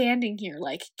standing here,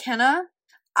 like, Kenna,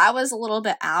 I was a little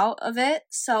bit out of it.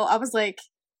 So I was like,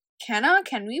 Kenna,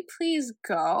 can we please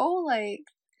go? Like,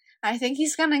 I think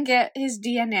he's gonna get his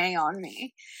DNA on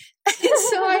me.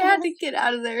 So I had to get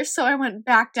out of there. So I went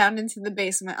back down into the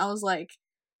basement. I was like,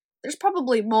 there's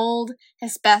probably mold,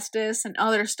 asbestos, and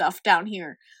other stuff down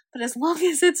here. But as long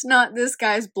as it's not this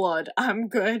guy's blood, I'm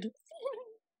good.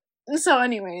 So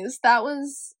anyways, that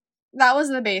was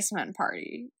the basement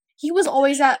party. He was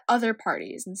always at other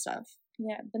parties and stuff.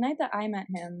 Yeah, the night that I met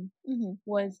him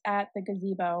was at the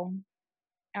gazebo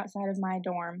outside of my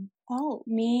dorm. Oh.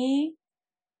 Me,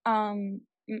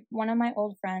 one of my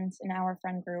old friends in our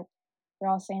friend group, we're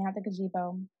all staying at the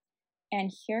gazebo,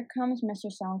 and here comes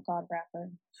Mr. SoundCloud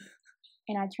Rapper.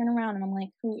 And I turn around and I'm like,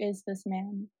 who is this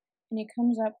man? And he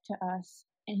comes up to us,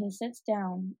 and he sits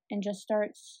down and just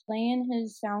starts playing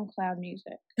his SoundCloud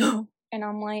music. And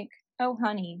I'm like, oh,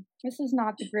 honey, this is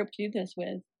not the group to do this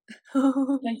with.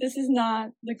 Like, this is not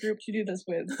the group to do this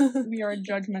with. We are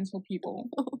judgmental people.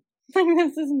 Like,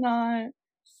 this is not.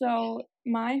 So,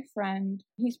 my friend,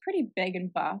 he's pretty big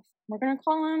and buff. We're gonna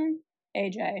call him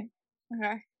AJ.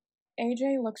 Okay.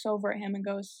 AJ looks over at him and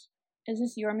goes, is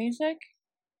this your music?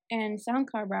 And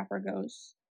SoundCloud Rapper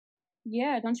goes,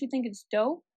 yeah, don't you think it's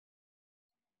dope?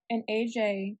 And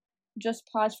AJ just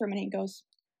paused for a minute and goes,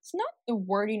 it's not the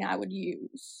wording I would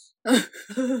use.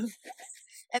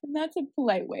 And that's a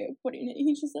polite way of putting it.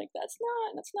 He's just like, that's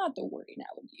not the wording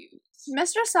I would use.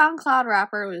 Mr. SoundCloud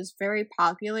Rapper was very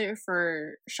popular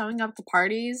for showing up to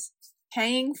parties,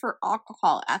 paying for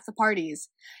alcohol at the parties,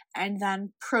 and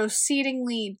then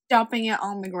proceedingly dumping it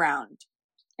on the ground.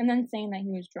 And then saying that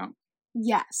he was drunk.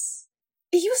 Yes.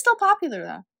 He was still popular,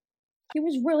 though. He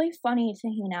was really funny to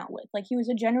hang out with. Like, he was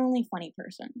a genuinely funny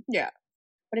person. Yeah.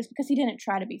 But it's because he didn't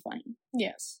try to be funny.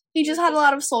 Yes. He just had a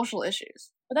lot of social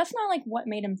issues. But that's not, like, what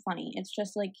made him funny. It's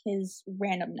just, like, his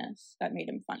randomness that made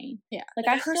him funny. Yeah.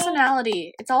 Like,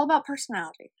 personality. It's all about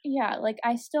personality. Yeah, like,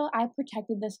 I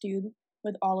protected this dude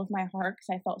with all of my heart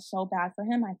because I felt so bad for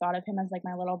him. I thought of him as, like,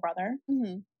 my little brother.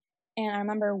 Mm-hmm. And I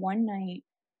remember one night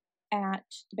at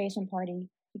the basement party,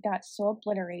 he got so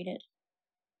obliterated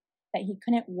that he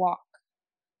couldn't walk.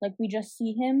 Like, we just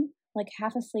see him, like,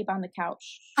 half asleep on the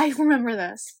couch. I remember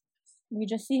this. We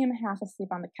just see him half asleep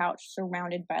on the couch,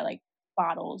 surrounded by, like,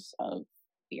 bottles of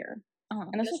beer.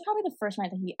 And this was probably the first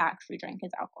night that he actually drank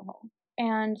his alcohol.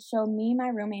 And so me, my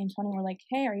roommate, and Tony were like,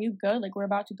 hey, are you good? Like, we're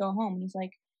about to go home. And he's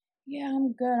like, yeah,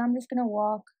 I'm good. I'm just gonna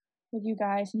walk with you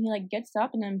guys. And he, like, gets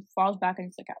up and then falls back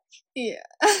into the couch. Yeah.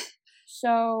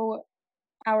 So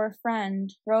our friend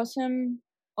throws him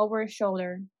over his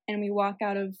shoulder, and we walk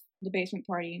out of the basement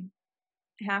party.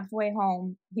 Halfway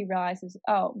home, he realizes,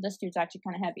 oh, this dude's actually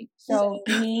kind of heavy. So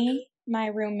me, my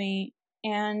roommate,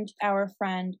 and our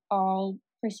friend all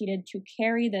proceeded to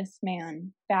carry this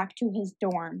man back to his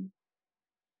dorm.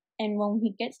 And when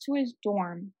he gets to his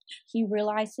dorm, he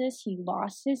realizes he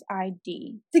lost his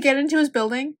ID. To get into his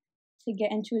building? To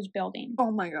get into his building.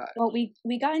 Oh my god. Well,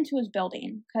 we got into his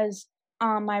building because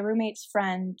my roommate's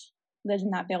friend lives in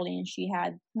that building and she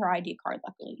had her ID card,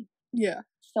 luckily. Yeah.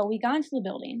 So we got into the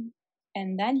building,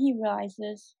 and then he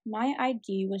realizes my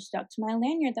ID was stuck to my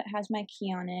lanyard that has my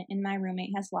key on it, and my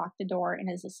roommate has locked the door and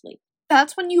is asleep.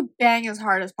 That's when you bang as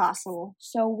hard as possible.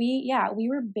 So we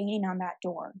were banging on that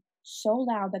door so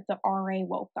loud that the RA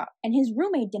woke up. And his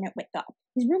roommate didn't wake up.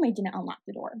 His roommate didn't unlock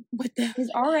the door. What the? His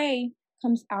RA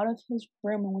comes out of his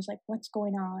room and was like, what's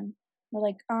going on? We're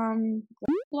like,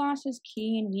 lost his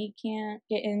key and we can't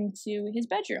get into his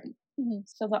bedroom. Mm-hmm.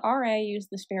 So the RA used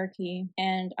the spare key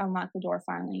and unlocked the door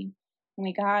finally. And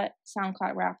we got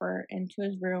SoundCloud Rapper into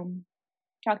his room,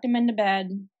 tucked him into bed,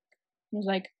 and was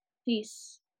like,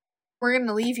 peace. We're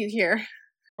gonna leave you here.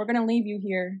 We're gonna leave you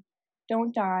here.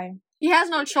 Don't die. He has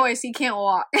no choice. He can't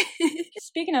walk.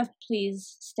 Speaking of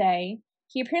please stay,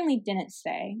 he apparently didn't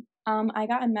stay. I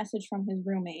got a message from his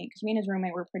roommate, because me and his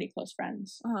roommate were pretty close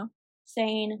friends,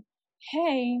 saying,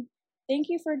 hey, thank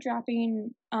you for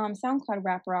dropping SoundCloud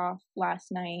Rapper off last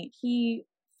night. He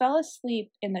fell asleep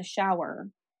in the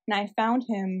shower, and I found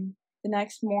him the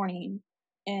next morning,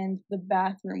 and the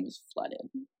bathroom was flooded.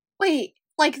 Wait,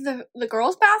 like the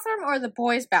girls' bathroom or the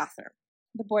boys' bathroom?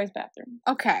 The boys' bathroom.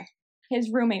 Okay. His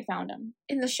roommate found him.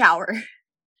 In the shower.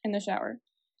 In the shower.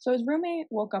 So his roommate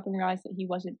woke up and realized that he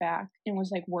wasn't back and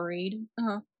was like worried.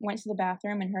 Went to the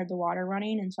bathroom and heard the water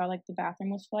running and saw like the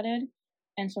bathroom was flooded.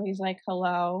 And so he's like,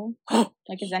 hello?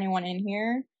 Like, is anyone in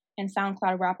here? And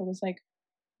SoundCloud Rapper was like,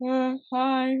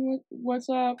 hi, what's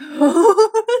up?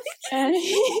 And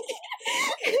he's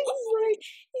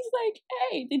like,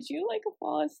 hey, did you like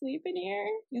fall asleep in here?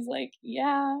 He's like,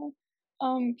 yeah.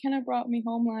 Kenna brought me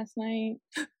home last night.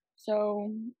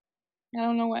 So I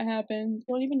don't know what happened.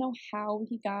 I don't even know how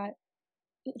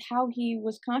he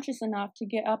was conscious enough to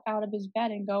get up out of his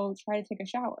bed and go try to take a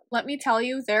shower. Let me tell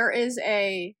you, there is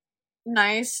a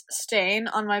nice stain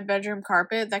on my bedroom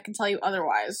carpet that can tell you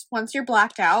otherwise. Once you're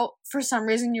blacked out, for some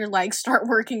reason your legs start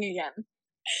working again.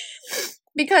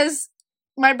 Because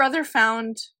my brother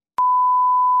found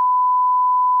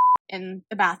in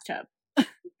the bathtub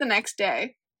the next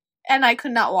day, and I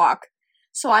could not walk.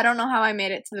 So I don't know how I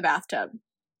made it to the bathtub.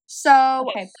 So,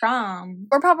 okay, prom.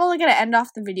 We're probably going to end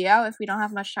off the video if we don't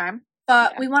have much time.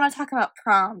 But we want to talk about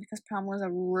prom because prom was a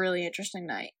really interesting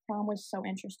night. Prom was so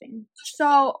interesting.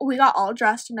 So, we got all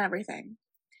dressed and everything.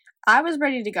 I was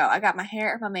ready to go. I got my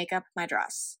hair, my makeup, my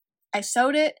dress. I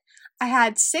sewed it. I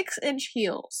had 6-inch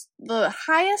heels. The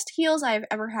highest heels I've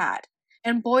ever had.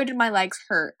 And boy, did my legs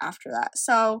hurt after that.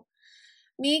 So,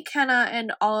 me, Kenna,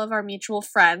 and all of our mutual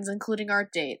friends, including our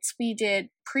dates, we did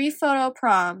pre-photo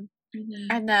prom.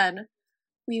 And then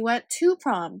we went to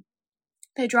prom.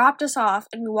 They dropped us off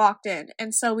and we walked in.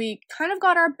 And so we kind of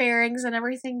got our bearings and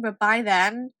everything, but by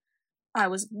then, I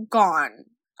was gone.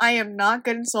 I am not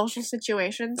good in social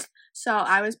situations, so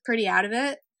I was pretty out of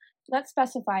it. Let's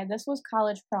specify, this was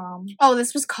college prom. Oh,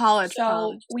 this was college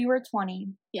prom. So we were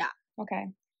 20. Yeah. Okay.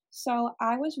 So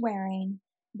I was wearing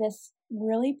this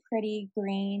really pretty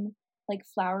green, like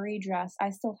flowery dress. I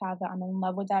still have it. I'm in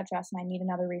love with that dress and I need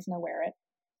another reason to wear it.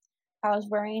 I was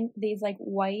wearing these like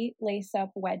white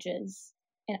lace-up wedges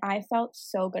and I felt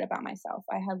so good about myself.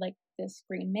 I had like this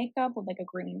green makeup with like a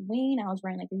green wing. I was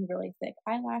wearing like these really thick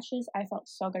eyelashes. I felt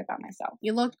so good about myself.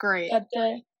 You looked great. But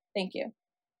thank you.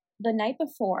 The night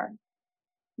before,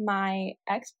 my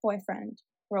ex-boyfriend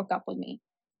broke up with me.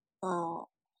 Oh.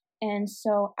 And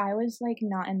so I was like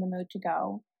not in the mood to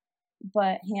go.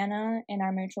 But Hannah and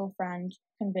our mutual friend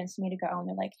convinced me to go. And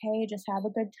they're like, hey, just have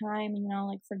a good time. You know,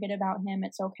 like forget about him.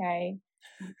 It's okay.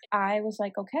 I was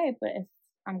like, okay, but if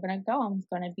I'm going to go, I'm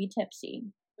going to be tipsy.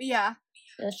 Yeah.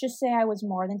 Let's just say I was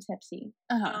more than tipsy.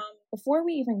 Before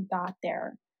we even got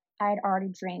there, I had already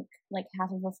drank like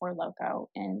half of a Four Loko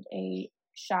and a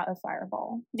shot of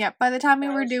Fireball. Yeah, by the time we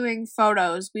were doing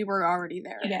photos, we were already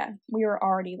there. Yeah, we were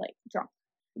already like drunk.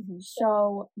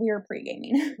 So we were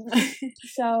pre-gaming.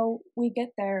 So we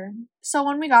get there. So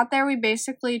when we got there, we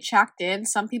basically checked in.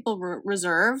 Some people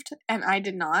reserved, and I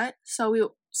did not.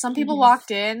 So some people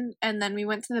walked in, and then we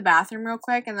went to the bathroom real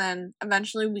quick, and then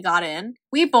eventually we got in.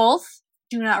 We both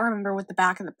do not remember what the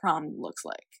back of the prom looks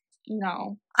like.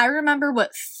 No. I remember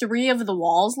what 3 of the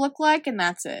walls look like, and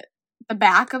that's it. The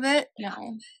back of it?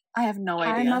 No. I have no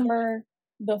idea. I remember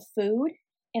the food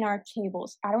and our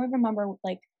tables. I don't even remember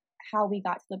like how we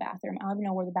got to the bathroom. I don't even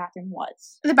know where the bathroom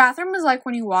was. The bathroom was like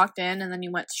when you walked in and then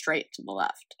you went straight to the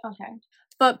left. Okay.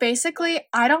 But basically,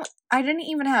 I didn't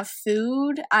even have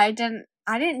food. I didn't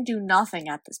do nothing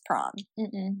at this prom.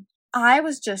 I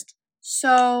was just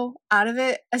so out of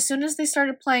it. As soon as they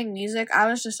started playing music, I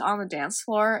was just on the dance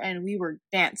floor and we were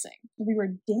dancing. We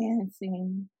were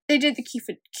dancing. They did the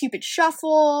Cupid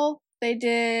Shuffle. They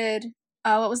did,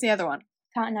 what was the other one?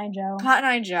 Cotton Eye Joe. Cotton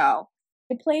Eye Joe.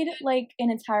 They played like an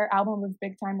entire album of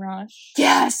Big Time Rush.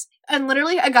 Yes! And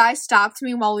literally a guy stopped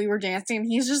me while we were dancing and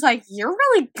he's just like, you're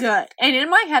really good. And in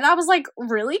my head I was like,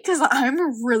 really? Because I'm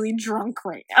really drunk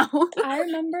right now. I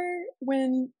remember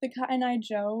when the Cotton Eye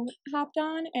Joe hopped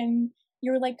on and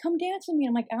you were like, come dance with me.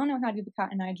 I'm like, I don't know how to do the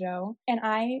Cotton Eye Joe. And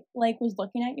I like was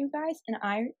looking at you guys and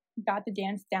I got the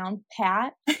dance down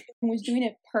pat and was doing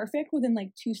it perfect within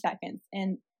like 2 seconds.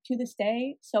 And to this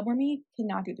day, sober me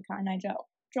cannot do the Cotton Eye Joe.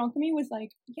 Drunk me was like,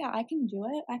 yeah, I can do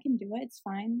it. It's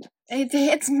fine.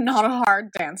 It's not a hard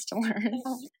dance to learn.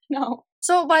 No.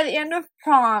 So by the end of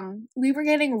prom, we were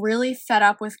getting really fed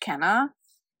up with Kenna.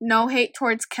 No hate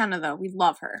towards Kenna though. We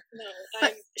love her. No,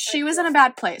 but she was in a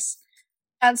bad place.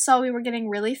 And so we were getting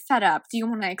really fed up. Do you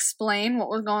want to explain what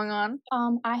was going on?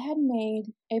 I had made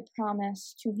a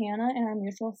promise to Hannah and our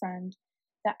mutual friend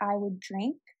that I would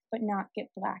drink but not get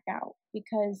blackout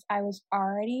because I was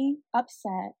already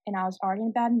upset and I was already in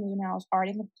a bad mood and I was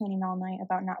already complaining all night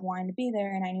about not wanting to be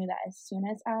there, and I knew that as soon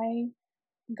as I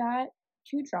got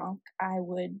too drunk, I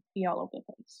would be all over the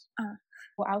place.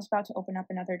 Well, I was about to open up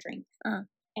another drink.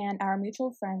 And our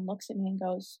mutual friend looks at me and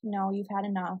goes, no, you've had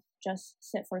enough. Just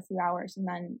sit for a few hours and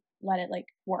then let it like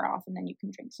wear off and then you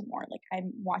can drink some more. Like,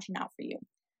 I'm watching out for you.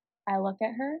 I look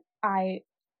at her, I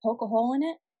poke a hole in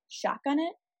it, shotgun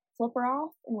it, flip her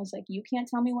off, and was like, you can't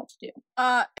tell me what to do.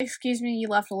 Excuse me, you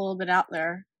left a little bit out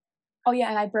there. Oh yeah,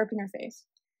 and I burped in her face.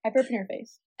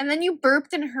 And then you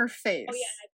burped in her face. Oh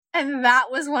yeah. And that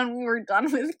was when we were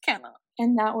done with Kenna.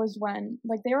 And that was when,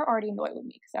 like, they were already annoyed with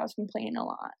me because I was complaining a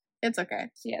lot. It's okay.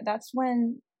 So yeah, that's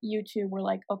when you two were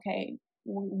like, okay,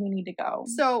 we need to go.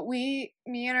 So me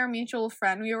and our mutual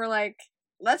friend, we were like,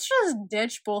 let's just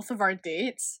ditch both of our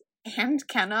dates and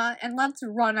Kenna and let's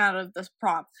run out of this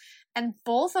prom. And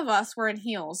both of us were in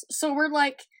heels. So we're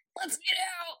like, let's get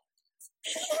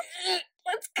out.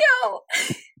 Let's go.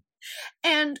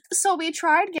 And so we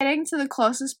tried getting to the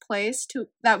closest place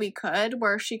that we could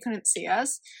where she couldn't see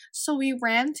us. So we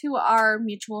ran to our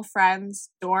mutual friend's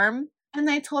dorm and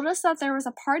they told us that there was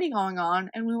a party going on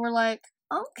and we were like,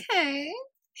 okay.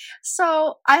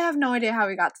 So I have no idea how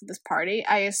we got to this party.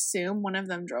 I assume one of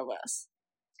them drove us.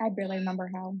 I barely remember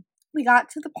how. We got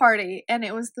to the party and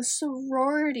it was the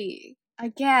sorority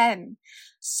again.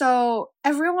 So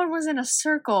everyone was in a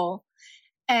circle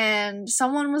and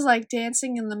someone was like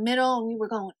dancing in the middle and we were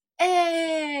going,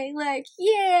 hey, like,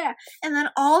 yeah. And then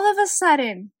all of a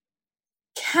sudden,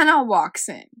 Kenna walks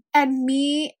in and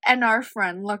me and our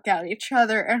friend look at each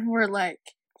other and we're like,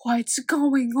 what's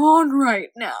going on right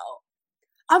now?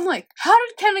 I'm like, how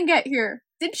did Kenna get here?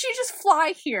 Did she just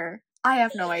fly here? I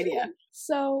have no idea.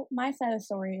 So my side of the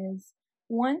story is,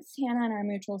 once Hannah and our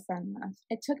mutual friend left,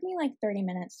 it took me like 30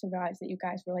 minutes to realize that you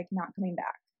guys were like not coming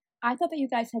back. I thought that you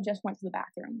guys had just went to the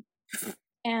bathroom.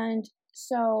 And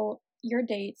so your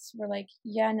dates were like,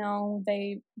 yeah, no,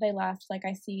 they left. Like,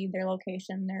 I see their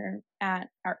location. They're at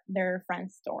their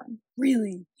friend's dorm.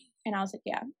 Really? And I was like,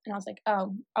 yeah. And I was like,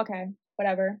 oh, okay,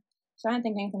 whatever. So I didn't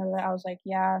think anything of it. I was like,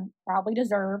 yeah, probably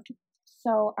deserved.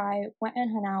 So I went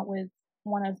and hung out with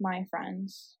one of my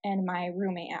friends and my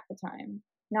roommate at the time.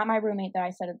 Not my roommate that I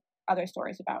said other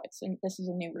stories about. This is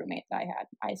a new roommate that I had.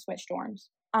 I switched dorms.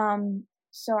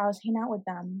 So I was hanging out with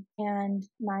them, and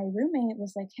my roommate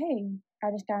was like, hey,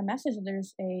 I just got a message that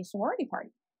there's a sorority party.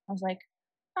 I was like,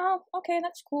 oh, okay,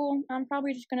 that's cool. I'm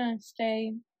probably just gonna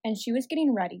stay. And she was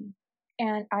getting ready,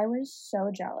 and I was so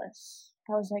jealous.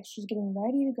 I was like, she's getting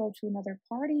ready to go to another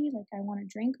party. Like, I want to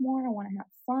drink more. I want to have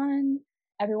fun.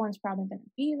 Everyone's probably going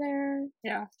to be there.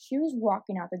 Yeah. She was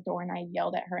walking out the door and I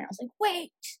yelled at her and I was like,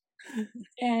 wait.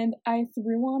 And I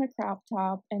threw on a crop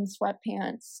top and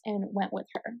sweatpants and went with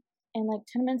her. And like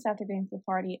 10 minutes after getting to the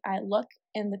party, I look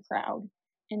in the crowd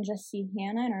and just see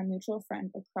Hannah and our mutual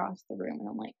friend across the room. And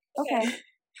I'm like, okay,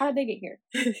 how did they get here?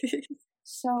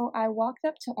 So I walked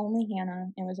up to only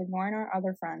Hannah and was ignoring our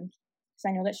other friend because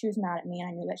I know that she was mad at me and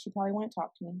I knew that she probably wouldn't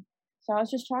talk to me. So I was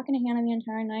just talking to Hannah the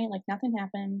entire night, like nothing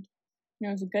happened. You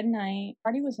know, it was a good night.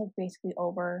 Party was like basically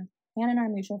over. Hannah and our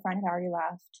mutual friend had already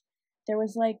left. There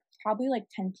was like probably like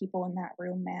 10 people in that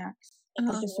room max.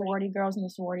 Like the sorority girls and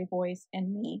the sorority boys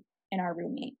and me and our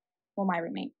roommate. Well, my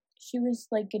roommate. She was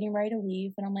like getting ready to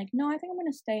leave and I'm like, no, I think I'm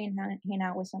going to stay and hang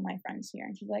out with some of my friends here.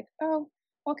 And she's like, oh,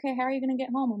 okay, how are you going to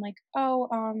get home? I'm like, oh,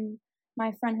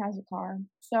 my friend has a car.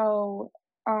 So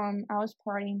I was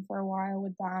partying for a while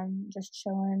with them, just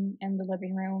chilling in the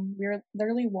living room. We were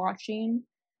literally watching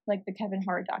like the Kevin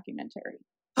Hart documentary.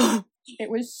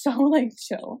 It was so like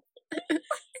chill.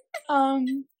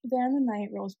 Then the night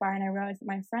rolls by and I realized that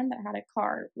my friend that had a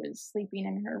car was sleeping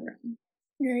in her room.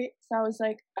 Right. So I was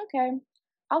like, okay,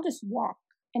 I'll just walk.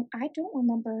 And I don't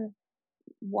remember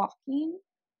walking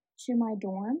to my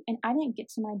dorm, and I didn't get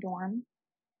to my dorm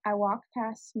I walked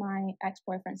past my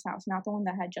ex-boyfriend's house, not the one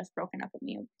that had just broken up with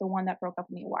me, the one that broke up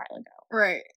with me a while ago.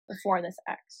 Right. Before this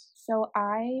ex. So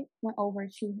I went over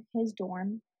to his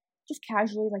dorm, just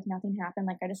casually, like nothing happened.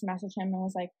 Like I just messaged him and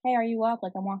was like, "Hey, are you up?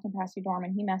 Like I'm walking past your dorm."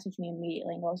 And he messaged me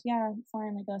immediately and goes, "Yeah,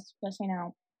 fine. Like let's hang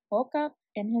out." Woke up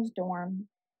in his dorm.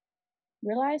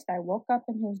 Realized I woke up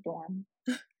in his dorm,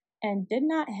 and did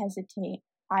not hesitate.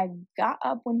 I got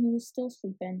up when he was still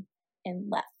sleeping and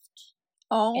left.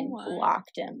 And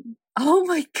blocked him. Oh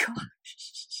my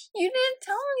gosh. You didn't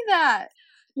tell me that.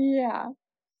 Yeah.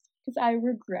 Because I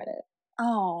regret it.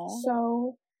 Oh.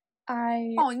 So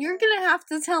Oh, you're gonna have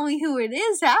to tell me who it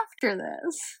is after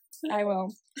this. I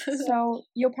will. So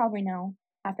you'll probably know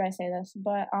after I say this.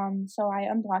 But so I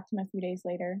unblocked him a few days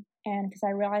later. And because I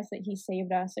realized that he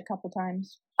saved us a couple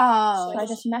times. Oh. So I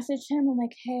just messaged him. I'm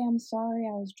like, "Hey, I'm sorry.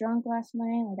 I was drunk last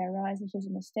night. Like, I realized this was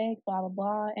a mistake, blah, blah,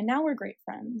 blah." And now we're great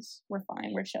friends. We're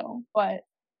fine. We're chill. But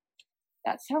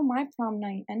that's how my prom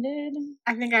night ended.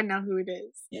 I think I know who it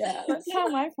is. Yeah, that's how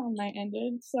my prom night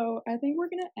ended. So I think we're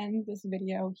going to end this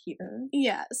video here.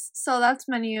 Yes. So that's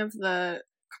many of the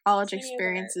college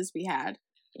experiences we had.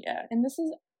 Yeah. And this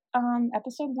is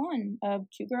episode 1 of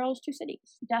 2 Girls, 2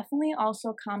 Cities. Definitely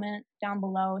also comment down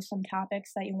below some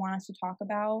topics that you want us to talk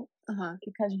about,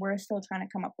 because we're still trying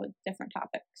to come up with different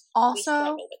topics.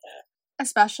 Also,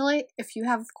 especially if you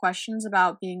have questions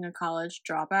about being a college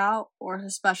dropout, or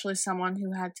especially someone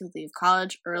who had to leave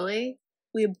college early,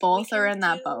 we both are in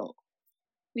that boat.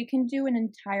 We can do an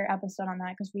entire episode on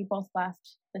that because we both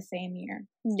left the same year.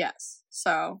 Yes.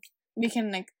 So we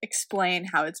can explain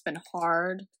how it's been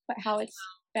hard, but how it's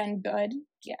been good.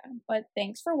 Yeah. But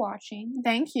thanks for watching.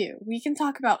 Thank you. We can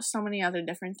talk about so many other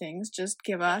different things. Just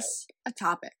give us a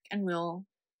topic and we'll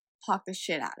talk the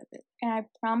shit out of it. And I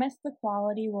promise the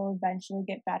quality will eventually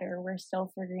get better. We're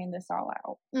still figuring this all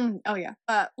out. Oh yeah.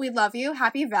 But we love you.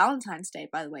 Happy Valentine's Day,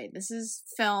 by the way. This is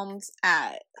filmed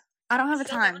at, I don't have a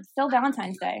time. Still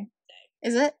Valentine's Day.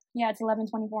 Is it? Yeah, it's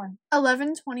 11/24.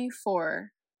 11/24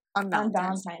 on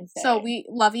Valentine's Day. So we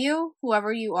love you,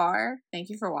 whoever you are. Thank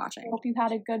you for watching. Hope you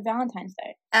had a good Valentine's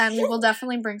Day. And we will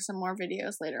definitely bring some more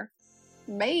videos later.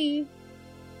 Bye!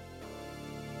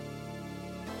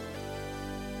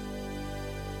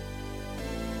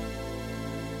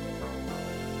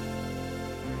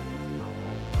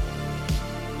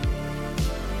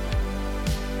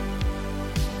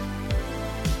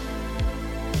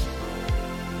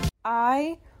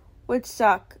 I would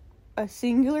suck a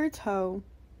singular toe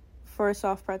for a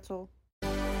soft pretzel.